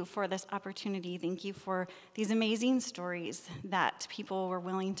 thank you for this opportunity. Thank you for these amazing stories that people were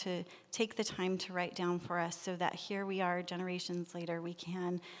willing to take the time to write down for us so that here we are, generations later, we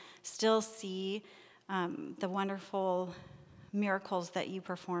can still see the wonderful miracles that you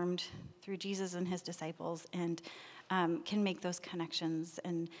performed through Jesus and his disciples, and can make those connections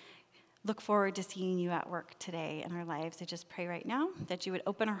and look forward to seeing you at work today in our lives. I just pray right now that you would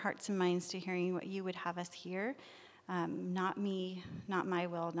open our hearts and minds to hearing what you would have us hear. Not me, not my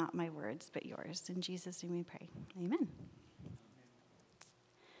will, not my words, but yours. In Jesus' name we pray. Amen.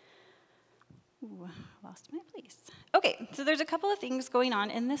 Ooh, lost my place. Okay, so there's a couple of things going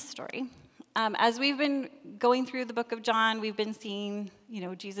on in this story. As we've been going through the book of John, we've been seeing,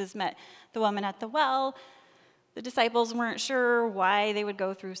 Jesus met the woman at the well. The disciples weren't sure why they would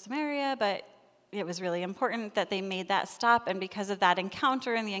go through Samaria, but it was really important that they made that stop. And because of that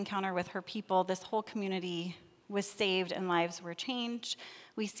encounter and the encounter with her people, this whole community was saved and lives were changed.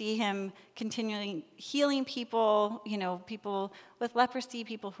 We see him continually healing people, people with leprosy,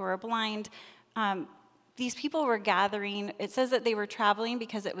 people who are blind. These people were gathering. It says that they were traveling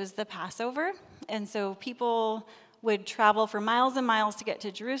because it was the Passover. And so people would travel for miles and miles to get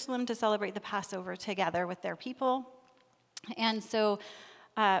to Jerusalem to celebrate the Passover together with their people. And so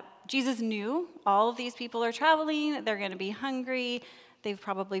Jesus knew all of these people are traveling. They're going to be hungry. They've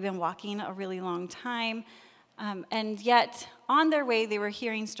probably been walking a really long time. And yet, on their way, they were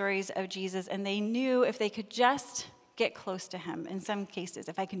hearing stories of Jesus, and they knew if they could just get close to him, in some cases,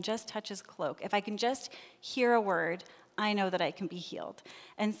 if I can just touch his cloak, if I can just hear a word, I know that I can be healed.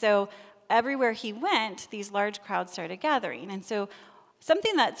 And so everywhere he went, these large crowds started gathering. And so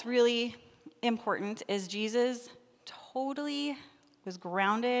something that's really important is Jesus totally was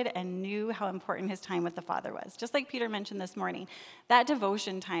grounded and knew how important his time with the Father was. Just like Peter mentioned this morning, that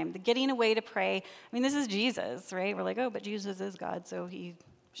devotion time, the getting away to pray. I mean, this is Jesus, right? We're like, oh, but Jesus is God, so he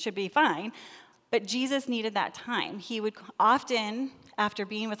should be fine. But Jesus needed that time. He would often, after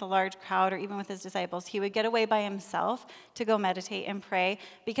being with a large crowd or even with his disciples, he would get away by himself to go meditate and pray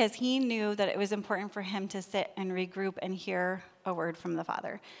because he knew that it was important for him to sit and regroup and hear a word from the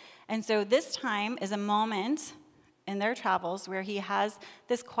Father. And so this time is a moment in their travels where he has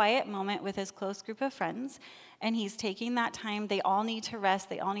this quiet moment with his close group of friends, and he's taking that time. They all need to rest,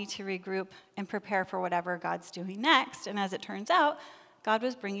 they all need to regroup and prepare for whatever God's doing next. And as it turns out, God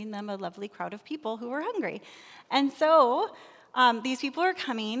was bringing them a lovely crowd of people who were hungry. And so these people are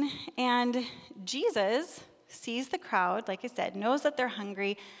coming, and Jesus sees the crowd, like I said, knows that they're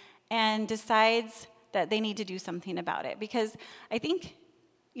hungry, and decides that they need to do something about it. Because I think,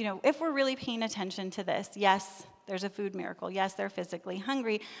 if we're really paying attention to this, yes, there's a food miracle. Yes, they're physically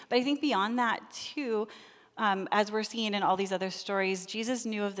hungry. But I think beyond that, too, as we're seeing in all these other stories, Jesus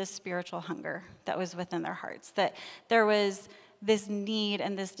knew of this spiritual hunger that was within their hearts, that there was this need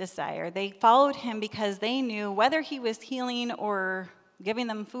and this desire. They followed him because they knew whether he was healing or giving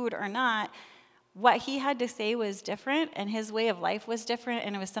them food or not, what he had to say was different, and his way of life was different,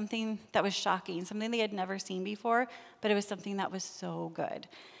 and it was something that was shocking, something they had never seen before, but it was something that was so good.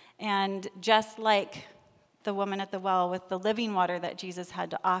 And just like the woman at the well with the living water that Jesus had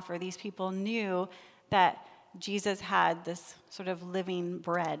to offer, these people knew that Jesus had this sort of living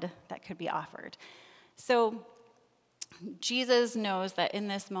bread that could be offered. So Jesus knows that in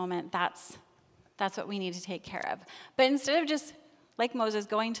this moment, that's what we need to take care of. But instead of just, like Moses,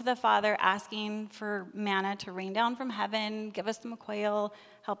 going to the Father, asking for manna to rain down from heaven, give us some quail,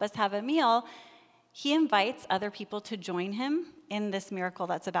 help us have a meal, he invites other people to join him in this miracle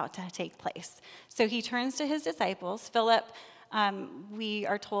that's about to take place. So he turns to his disciples. Philip, we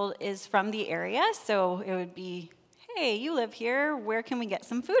are told, is from the area, so it would be, hey, you live here, where can we get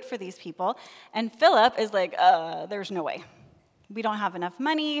some food for these people? And Philip is like, there's no way. We don't have enough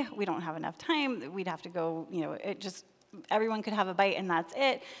money, we don't have enough time, we'd have to go, everyone could have a bite and that's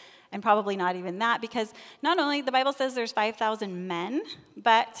it. And probably not even that, because not only, the Bible says there's 5,000 men,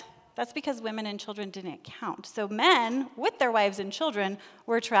 but that's because women and children didn't count. So men, with their wives and children,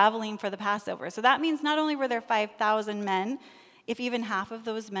 were traveling for the Passover. So that means not only were there 5,000 men, if even half of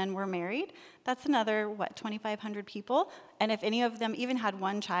those men were married, that's another, 2,500 people. And if any of them even had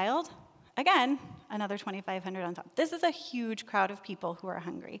one child, again, another 2,500 on top. This is a huge crowd of people who are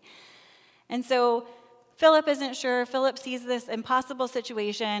hungry. And so Philip isn't sure. Philip sees this impossible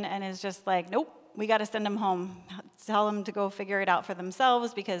situation and is just like, nope, we got to send them home. Tell them to go figure it out for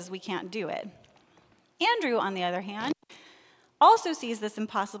themselves because we can't do it. Andrew, on the other hand, also sees this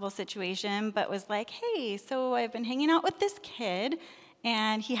impossible situation, but was like, hey, so I've been hanging out with this kid,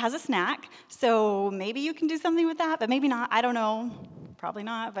 and he has a snack, so maybe you can do something with that, but maybe not. I don't know. Probably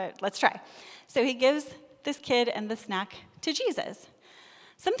not, but let's try. So he gives this kid and the snack to Jesus.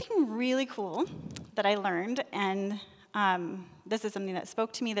 Something really cool that I learned, and this is something that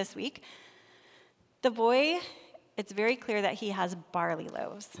spoke to me this week. The boy, it's very clear that he has barley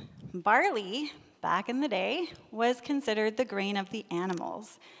loaves. Barley, back in the day, was considered the grain of the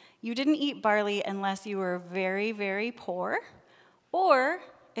animals. You didn't eat barley unless you were very, very poor, or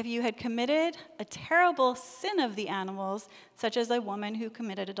if you had committed a terrible sin of the animals, such as a woman who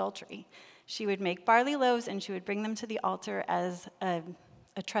committed adultery. She would make barley loaves and she would bring them to the altar as a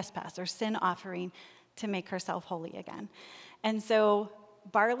trespass or sin offering to make herself holy again. And so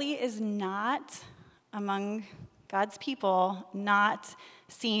barley is not, among God's people, not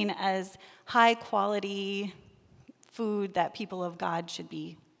seen as high quality food that people of God should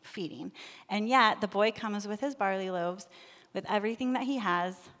be feeding. And yet the boy comes with his barley loaves, with everything that he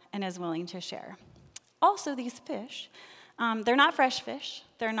has, and is willing to share. Also, these fish, they're not fresh fish.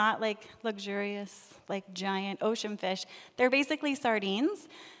 They're not like luxurious, like giant ocean fish. They're basically sardines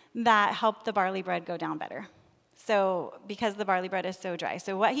that help the barley bread go down better. So, because the barley bread is so dry.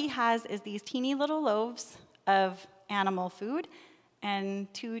 So what he has is these teeny little loaves of animal food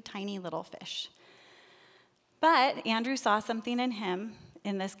and 2 tiny little fish. But Andrew saw something in him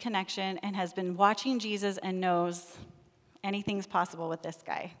in this connection and has been watching Jesus and knows anything's possible with this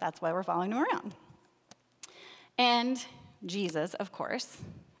guy. That's why we're following him around. And Jesus, of course,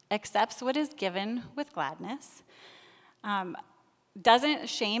 accepts what is given with gladness, doesn't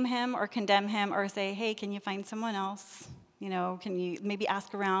shame him or condemn him or say, hey, can you find someone else? Can you maybe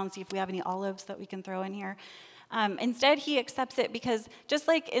ask around, see if we have any olives that we can throw in here? Instead, he accepts it because just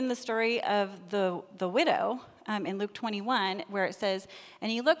like in the story of the widow in Luke 21, where it says,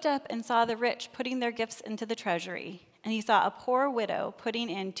 and he looked up and saw the rich putting their gifts into the treasury. and he saw a poor widow putting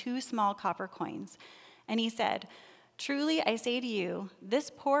in 2 small copper coins. And he said, "Truly I say to you,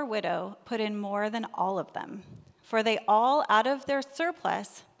 this poor widow put in more than all of them. For they all out of their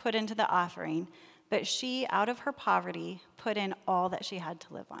surplus put into the offering, but she out of her poverty put in all that she had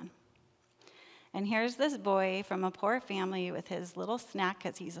to live on." And here's this boy from a poor family with his little snack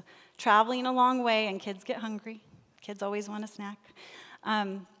because he's traveling a long way and kids get hungry. Kids always want a snack.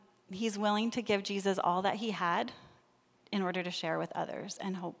 He's willing to give Jesus all that he had in order to share with others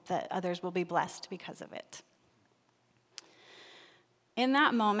and hope that others will be blessed because of it. In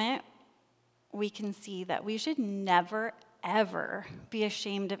that moment, we can see that we should never, ever be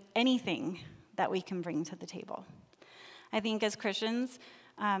ashamed of anything that we can bring to the table. I think as Christians,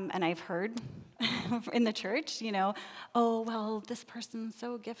 and I've heard in the church, oh, well, this person's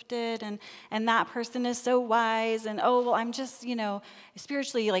so gifted, and that person is so wise, and oh, well, I'm just,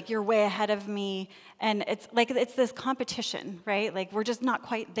 spiritually, like, you're way ahead of me, and it's this competition, right? Like, we're just not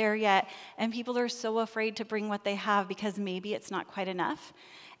quite there yet, and people are so afraid to bring what they have because maybe it's not quite enough.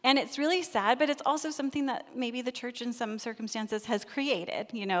 And it's really sad, but it's also something that maybe the church in some circumstances has created,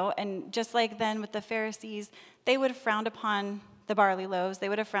 and just like then with the Pharisees, they would have frowned upon the barley loaves, they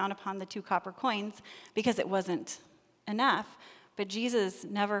would have frowned upon the 2 copper coins because it wasn't enough. But Jesus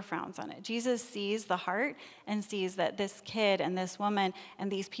never frowns on it. Jesus sees the heart and sees that this kid and this woman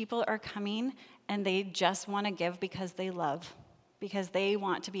and these people are coming and they just want to give because they love, because they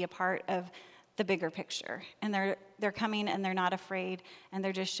want to be a part of the bigger picture. And they're coming and they're not afraid and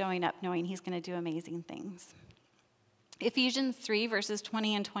they're just showing up knowing he's going to do amazing things. Ephesians 3 verses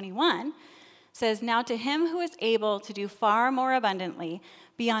 20 and 21 says, "Now to him who is able to do far more abundantly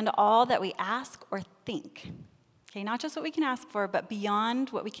beyond all that we ask or think." Okay, not just what we can ask for, but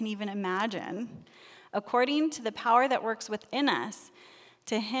beyond what we can even imagine. "According to the power that works within us,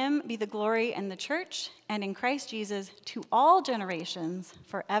 to him be the glory in the church and in Christ Jesus to all generations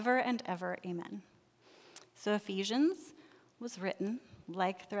forever and ever. Amen." So Ephesians was written,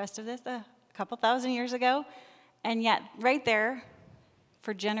 like the rest of this, a couple thousand years ago, and yet right there,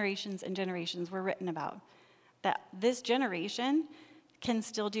 for generations and generations were written about. That this generation can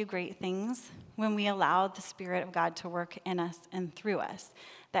still do great things when we allow the Spirit of God to work in us and through us.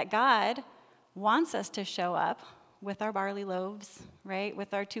 That God wants us to show up with our barley loaves, right,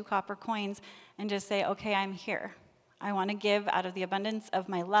 with our 2 copper coins, and just say, okay, I'm here. I want to give out of the abundance of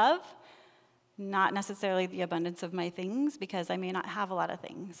my love, not necessarily the abundance of my things, because I may not have a lot of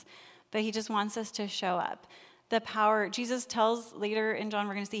things. But he just wants us to show up. The power, Jesus tells later in John,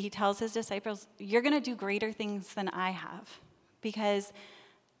 we're going to see, he tells his disciples, you're going to do greater things than I have, because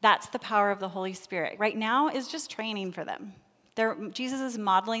that's the power of the Holy Spirit. Right now is just training for them. Jesus is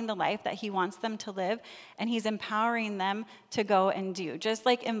modeling the life that he wants them to live, and he's empowering them to go and do. Just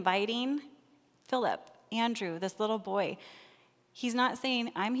like inviting Philip, Andrew, this little boy. He's not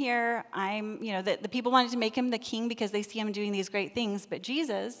saying, I'm here, the people wanted to make him the king because they see him doing these great things, but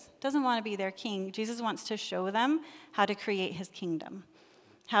Jesus doesn't want to be their king. Jesus wants to show them how to create his kingdom,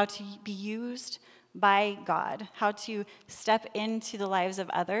 how to be used by God, how to step into the lives of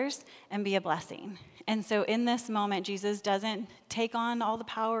others and be a blessing. And so in this moment, Jesus doesn't take on all the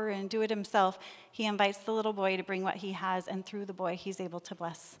power and do it himself. He invites the little boy to bring what he has, and through the boy, he's able to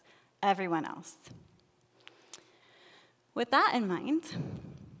bless everyone else. With that in mind,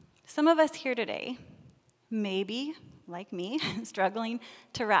 some of us here today may be, like me, struggling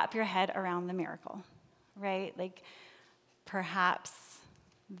to wrap your head around the miracle, right? Like, perhaps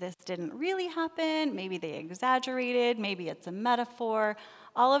this didn't really happen, maybe they exaggerated, maybe it's a metaphor.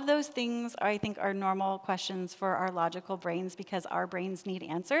 All of those things, I think, are normal questions for our logical brains because our brains need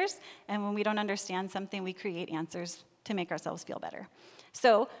answers, and when we don't understand something, we create answers to make ourselves feel better.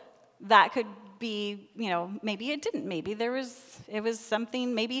 So that could be, maybe it didn't. Maybe it was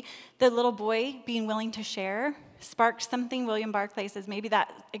something, maybe the little boy being willing to share sparked something. William Barclay says maybe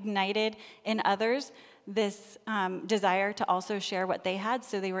that ignited in others this desire to also share what they had,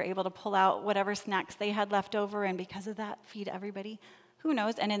 so they were able to pull out whatever snacks they had left over, and because of that, feed everybody. Who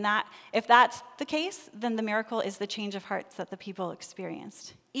knows? And if that's the case, then the miracle is the change of hearts that the people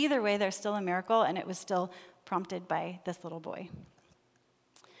experienced. Either way, there's still a miracle, and it was still prompted by this little boy.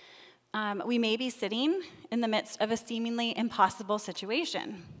 We may be sitting in the midst of a seemingly impossible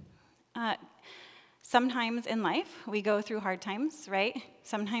situation. Sometimes in life, we go through hard times, right?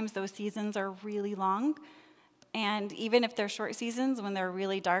 Sometimes those seasons are really long. And even if they're short seasons, when they're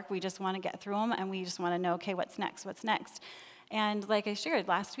really dark, we just want to get through them, and we just want to know, okay, what's next? What's next? And like I shared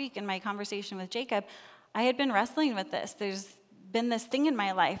last week in my conversation with Jacob, I had been wrestling with this. There's been this thing in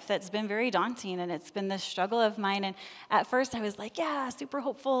my life that's been very daunting, and it's been this struggle of mine. And at first I was like, yeah, super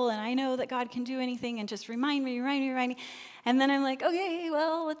hopeful, and I know that God can do anything, and just remind me. And then I'm like, okay,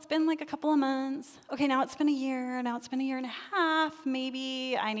 well, it's been like a couple of months. Okay, now it's been a year. Now it's been a year and a half.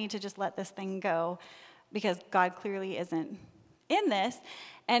 Maybe I need to just let this thing go because God clearly isn't in this.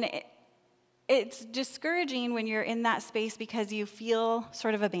 And it's discouraging when you're in that space because you feel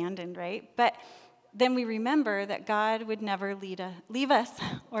sort of abandoned, right? But then we remember that God would never leave us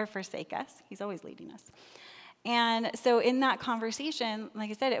or forsake us. He's always leading us. And so in that conversation, like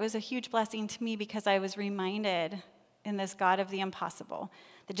I said, it was a huge blessing to me because I was reminded in this God of the impossible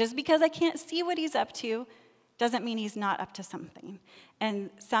that just because I can't see what he's up to doesn't mean he's not up to something. And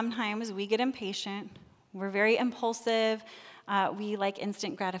sometimes we get impatient. We're very impulsive. We like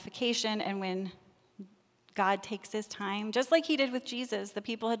instant gratification. And when God takes his time, just like he did with Jesus, the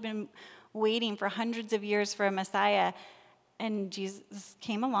people had been waiting for hundreds of years for a Messiah, and Jesus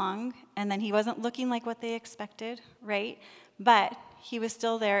came along, and then he wasn't looking like what they expected, right? But he was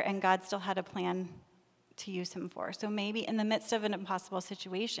still there, and God still had a plan to use him for. So maybe in the midst of an impossible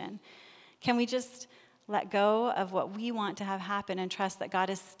situation, can we just let go of what we want to have happen and trust that God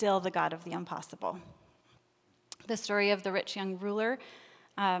is still the God of the impossible? The story of the rich young ruler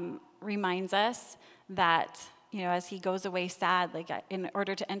reminds us that, as he goes away sad, like in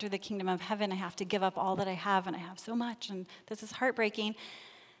order to enter the kingdom of heaven, I have to give up all that I have, and I have so much, and this is heartbreaking.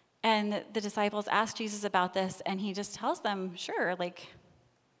 And the disciples ask Jesus about this, and he just tells them, sure, like,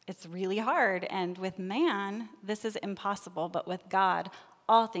 it's really hard, and with man, this is impossible, but with God,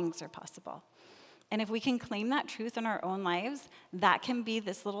 all things are possible. And if we can claim that truth in our own lives, that can be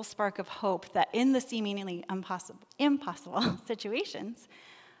this little spark of hope that in the seemingly impossible situations,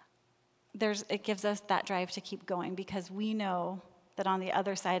 it gives us that drive to keep going because we know that on the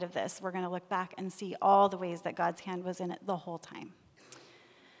other side of this, we're going to look back and see all the ways that God's hand was in it the whole time.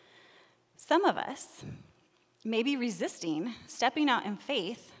 Some of us may be resisting stepping out in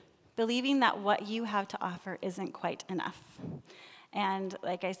faith, believing that what you have to offer isn't quite enough. And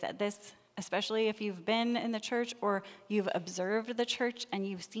like I said, this, especially if you've been in the church or you've observed the church and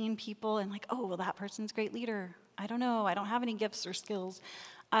you've seen people and like, oh, well, that person's a great leader. I don't know. I don't have any gifts or skills.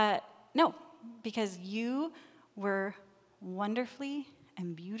 No, because you were wonderfully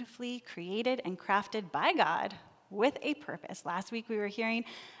and beautifully created and crafted by God with a purpose. Last week we were hearing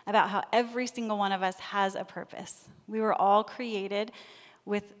about how every single one of us has a purpose. We were all created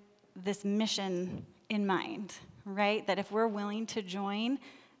with this mission in mind, right? That if we're willing to join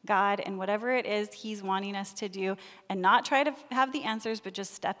God in whatever it is he's wanting us to do and not try to have the answers, but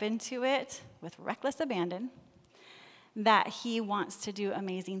just step into it with reckless abandon, that he wants to do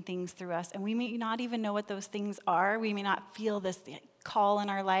amazing things through us. And we may not even know what those things are. We may not feel this call in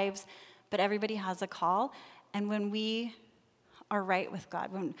our lives, but everybody has a call. And when we are right with God,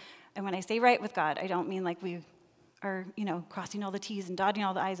 and when I say right with God, I don't mean like we are, crossing all the T's and dotting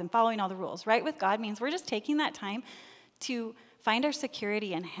all the I's and following all the rules. Right with God means we're just taking that time to find our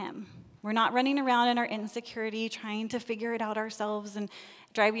security in him. We're not running around in our insecurity, trying to figure it out ourselves and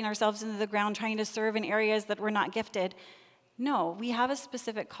driving ourselves into the ground, trying to serve in areas that we're not gifted. No, we have a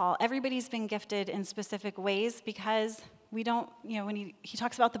specific call. Everybody's been gifted in specific ways because we don't, when he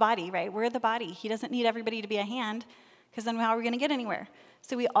talks about the body, right? We're the body. He doesn't need everybody to be a hand because then how are we going to get anywhere?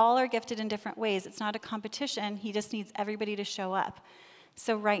 So we all are gifted in different ways. It's not a competition. He just needs everybody to show up.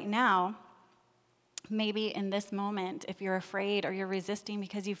 So right now, maybe in this moment, if you're afraid or you're resisting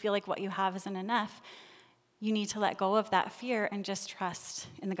because you feel like what you have isn't enough, you need to let go of that fear and just trust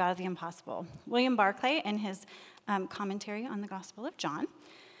in the God of the impossible. William Barclay, in his commentary on the Gospel of John,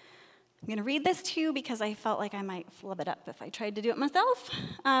 I'm going to read this to you because I felt like I might flub it up if I tried to do it myself.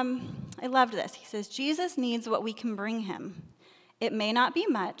 I loved this. He says, Jesus needs what we can bring him. It may not be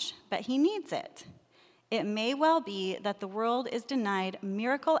much, but he needs it. It may well be that the world is denied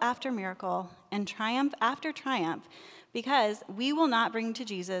miracle after miracle and triumph after triumph because we will not bring to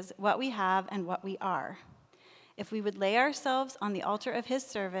Jesus what we have and what we are. If we would lay ourselves on the altar of his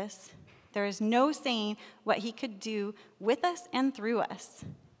service, there is no saying what he could do with us and through us.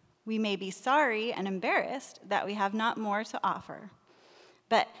 We may be sorry and embarrassed that we have not more to offer,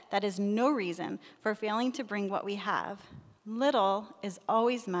 but that is no reason for failing to bring what we have. Little is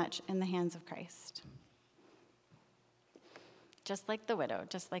always much in the hands of Christ. Just like the widow,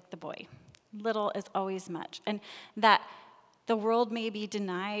 just like the boy. Little is always much. And that the world may be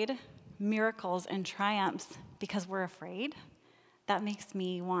denied miracles and triumphs because we're afraid, that makes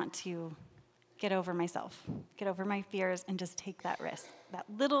me want to get over myself, get over my fears, and just take that risk, that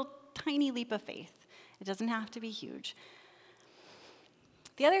little tiny leap of faith. It doesn't have to be huge.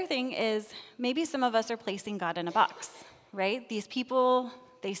 The other thing is maybe some of us are placing God in a box. right? These people,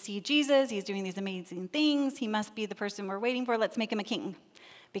 they see Jesus, he's doing these amazing things. He must be the person we're waiting for. Let's make him a king.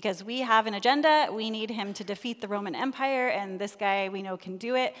 Because we have an agenda, we need him to defeat the Roman Empire, and this guy we know can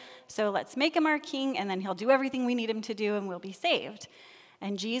do it. So let's make him our king, and then he'll do everything we need him to do, and we'll be saved.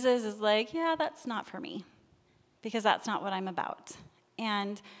 And Jesus is like, yeah, that's not for me, because that's not what I'm about.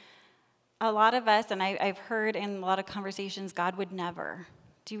 And a lot of us, and I've heard in a lot of conversations, God would never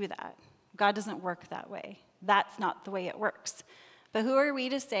do that. God doesn't work that way. That's not the way it works. But who are we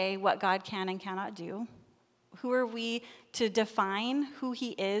to say what God can and cannot do? Who are we to define who he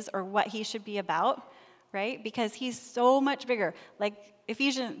is or what he should be about, right? Because he's so much bigger. Like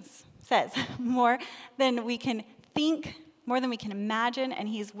Ephesians says, more than we can think, more than we can imagine, and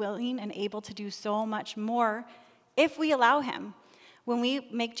he's willing and able to do so much more if we allow him. When we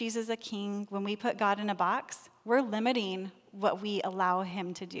make Jesus a king, when we put God in a box, we're limiting what we allow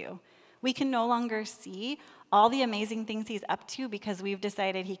him to do. We can no longer see all the amazing things he's up to because we've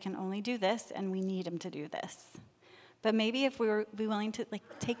decided he can only do this and we need him to do this. But maybe if we were be willing to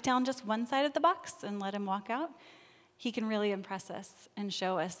take down just one side of the box and let him walk out, he can really impress us and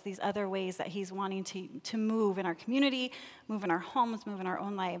show us these other ways that he's wanting to move in our community, move in our homes, move in our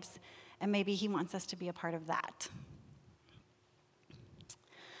own lives. And maybe he wants us to be a part of that.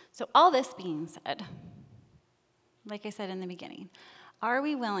 So all this being said, like I said in the beginning, are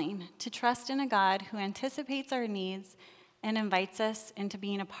we willing to trust in a God who anticipates our needs and invites us into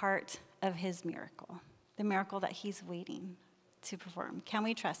being a part of his miracle, the miracle that he's waiting to perform? Can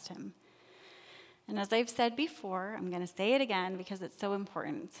we trust him? And as I've said before, I'm going to say it again because it's so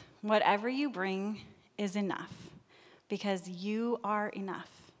important. Whatever you bring is enough because you are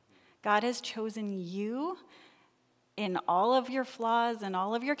enough. God has chosen you in all of your flaws and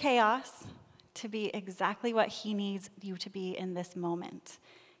all of your chaos to be exactly what he needs you to be in this moment.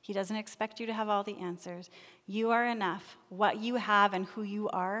 He doesn't expect you to have all the answers. You are enough. What you have and who you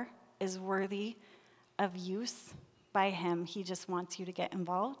are is worthy of use by him. He just wants you to get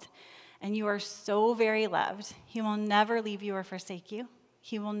involved. And you are so very loved. He will never leave you or forsake you.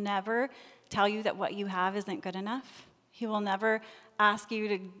 He will never tell you that what you have isn't good enough. He will never ask you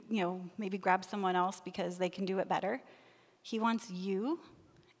to, maybe grab someone else because they can do it better. He wants you.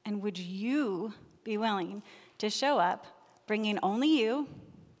 And would you be willing to show up, bringing only you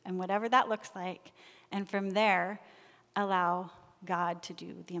and whatever that looks like, and from there, allow God to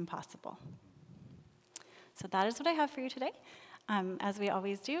do the impossible? So that is what I have for you today. As we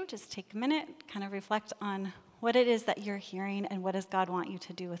always do, just take a minute, kind of reflect on what it is that you're hearing and what does God want you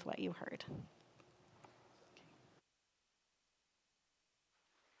to do with what you heard.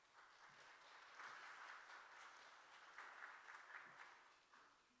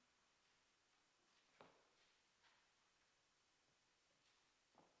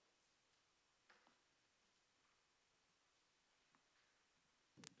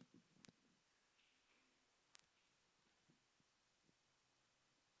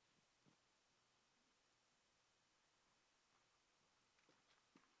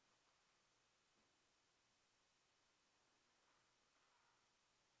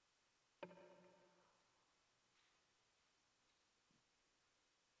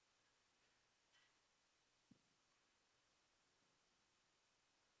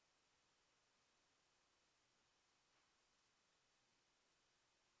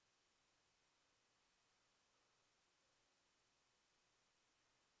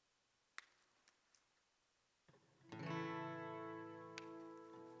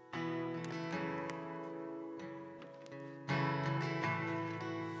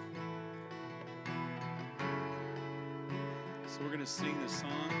 So we're going to sing this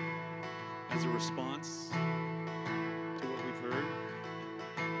song as a response to what we've heard.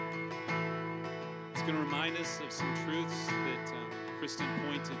 It's going to remind us of some truths that Kristen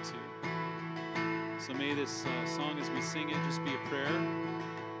pointed to. So may this song, as we sing it, just be a prayer.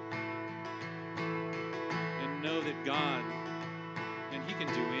 And know that God, and he can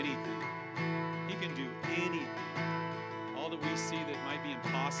do anything. He can do anything. All that we see that might be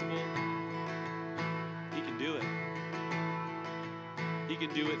impossible, he can do it. He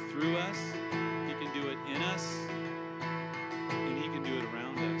can do it through us, he can do it in us, and he can do it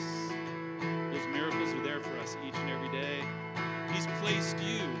around us. Those miracles are there for us each and every day. He's placed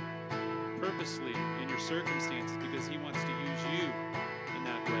you purposely in your circumstances because he wants to use you in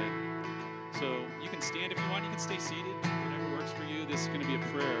that way. So you can stand if you want, you can stay seated, whatever works for you. This is going to be a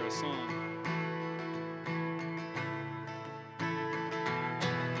prayer, a song.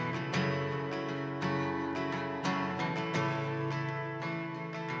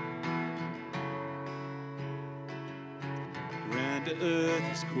 Grand earth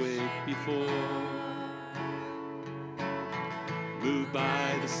has quaked before,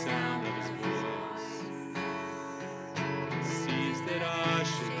 by the sound of his voice. Seas that are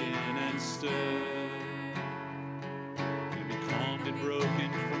shaken and stirred can be calmed and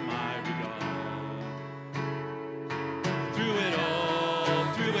broken from my regard. Through it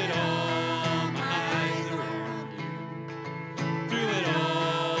all, my eyes are on you. Through it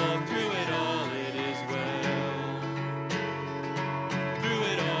all, it is well. Through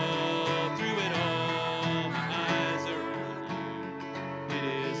it all, my eyes are on you. It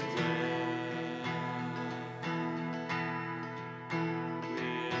is well with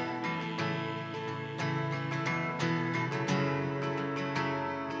me.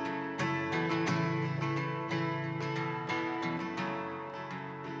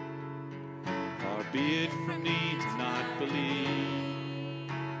 Far be it from me to not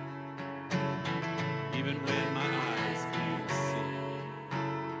believe, even when my eyes can't see.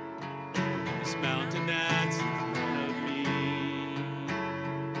 This mountain that's in front of me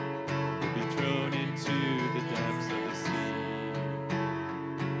will be thrown into the depths of the sea.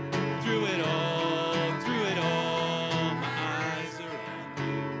 Through it all, my eyes are on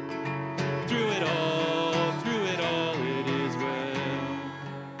you. Through it all, it is well.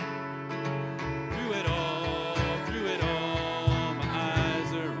 Through it all, my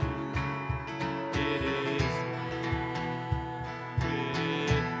eyes are on you. It is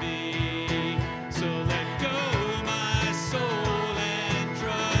with me. So let go, my soul, and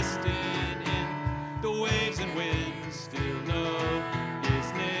trust in him. The waves and winds still know his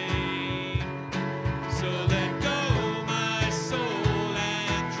name. So let go, my soul,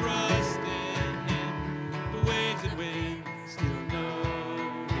 and trust in him. The waves and winds still know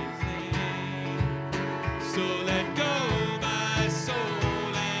his name. So let go, my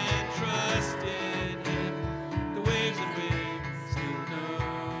soul, and trust in him. The waves and winds still know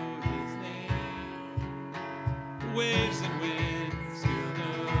his name. The waves and winds still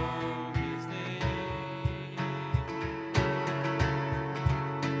know his name.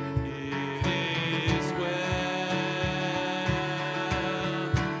 It is well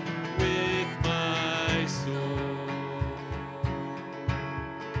with my soul.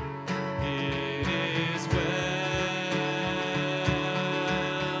 It is well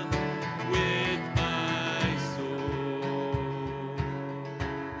with my soul.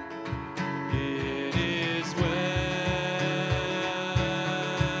 It is well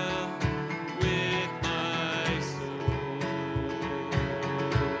with my soul.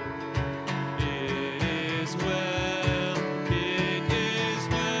 It is well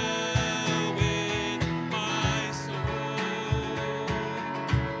with my soul.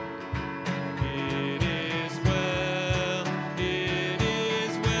 It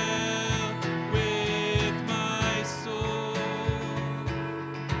is well with my soul.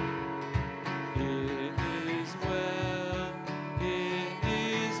 It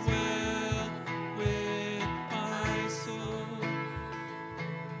is well with my soul.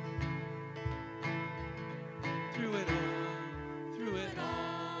 Through it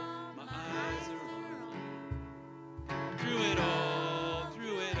all, my eyes are on you. Through it all,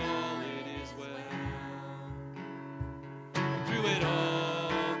 it is well. Through it all,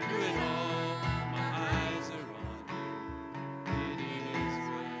 my eyes are on you. It is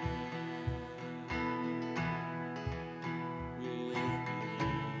well with me.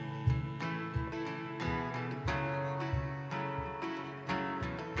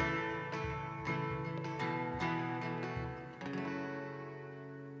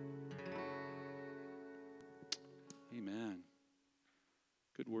 Amen.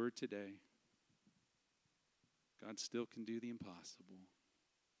 Good word today. God still can do the impossible.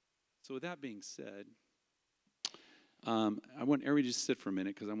 So with that being said, I want everybody to just sit for a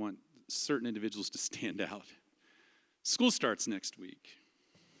minute because I want certain individuals to stand out. School starts next week.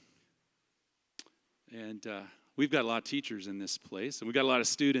 And we've got a lot of teachers in this place, and we've got a lot of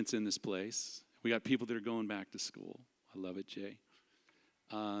students in this place. We got people that are going back to school. I love it, Jay.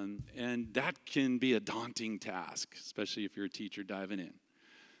 And that can be a daunting task, especially if you're a teacher diving in.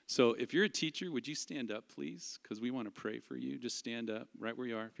 So if you're a teacher, would you stand up, please? Because we want to pray for you. Just stand up right where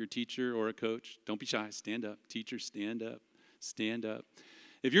you are. If you're a teacher or a coach, don't be shy. Stand up. Teacher, stand up. Stand up.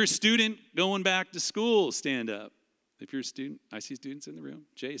 If you're a student going back to school, stand up. If you're a student, I see students in the room.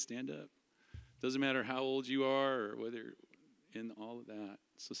 Jay, stand up. Doesn't matter how old you are or whether in all of that.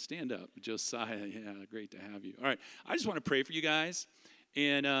 So stand up. Josiah, yeah, great to have you. All right, I just want to pray for you guys.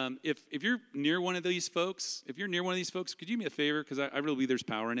 And if you're near one of these folks, could you do me a favor? Because I really believe there's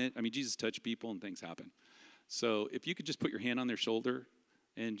power in it. I mean, Jesus touched people and things happen. So if you could just put your hand on their shoulder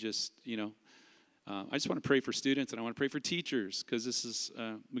and just, I just want to pray for students and I want to pray for teachers because this is,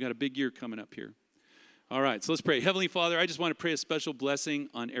 we got a big year coming up here. All right, so let's pray. Heavenly Father, I just want to pray a special blessing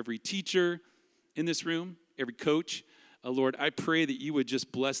on every teacher in this room, every coach. Lord, I pray that you would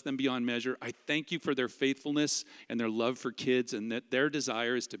just bless them beyond measure. I thank you for their faithfulness and their love for kids, and that their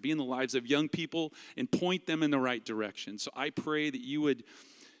desire is to be in the lives of young people and point them in the right direction. So I pray that you would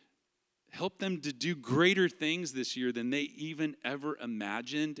help them to do greater things this year than they even ever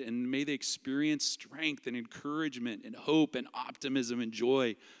imagined, and may they experience strength and encouragement and hope and optimism and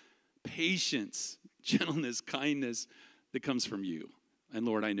joy, patience, gentleness, kindness that comes from you. And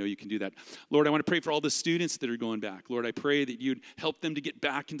Lord, I know you can do that. Lord, I want to pray for all the students that are going back. Lord, I pray that you'd help them to get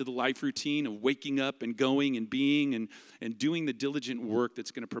back into the life routine of waking up and going and being and doing the diligent work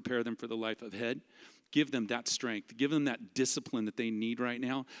that's going to prepare them for the life ahead. Give them that strength. Give them that discipline that they need right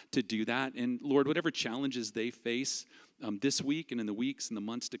now to do that. And Lord, whatever challenges they face this week and in the weeks and the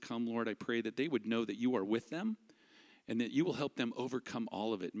months to come, Lord, I pray that they would know that you are with them and that you will help them overcome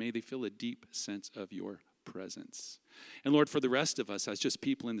all of it. May they feel a deep sense of your presence. And Lord, for the rest of us as just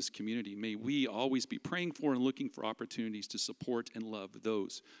people in this community, may we always be praying for and looking for opportunities to support and love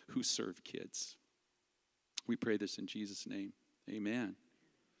those who serve kids. We pray this in Jesus' name. Amen.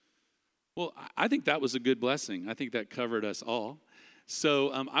 Well, I think that was a good blessing. I think that covered us all. So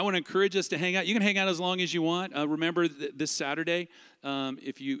I want to encourage us to hang out. You can hang out as long as you want. Remember this Saturday,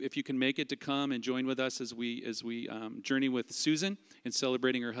 if you can make it, to come and join with us as we journey with Susan in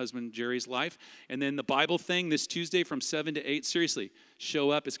celebrating her husband Jerry's life. And then the Bible thing this Tuesday from 7 to 8. Seriously, show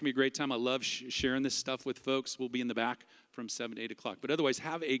up. It's going to be a great time. I love sharing this stuff with folks. We'll be in the back from 7 to 8 o'clock. But otherwise,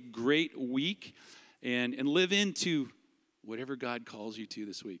 have a great week and live into whatever God calls you to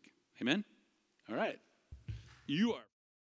this week. Amen? All right. You are.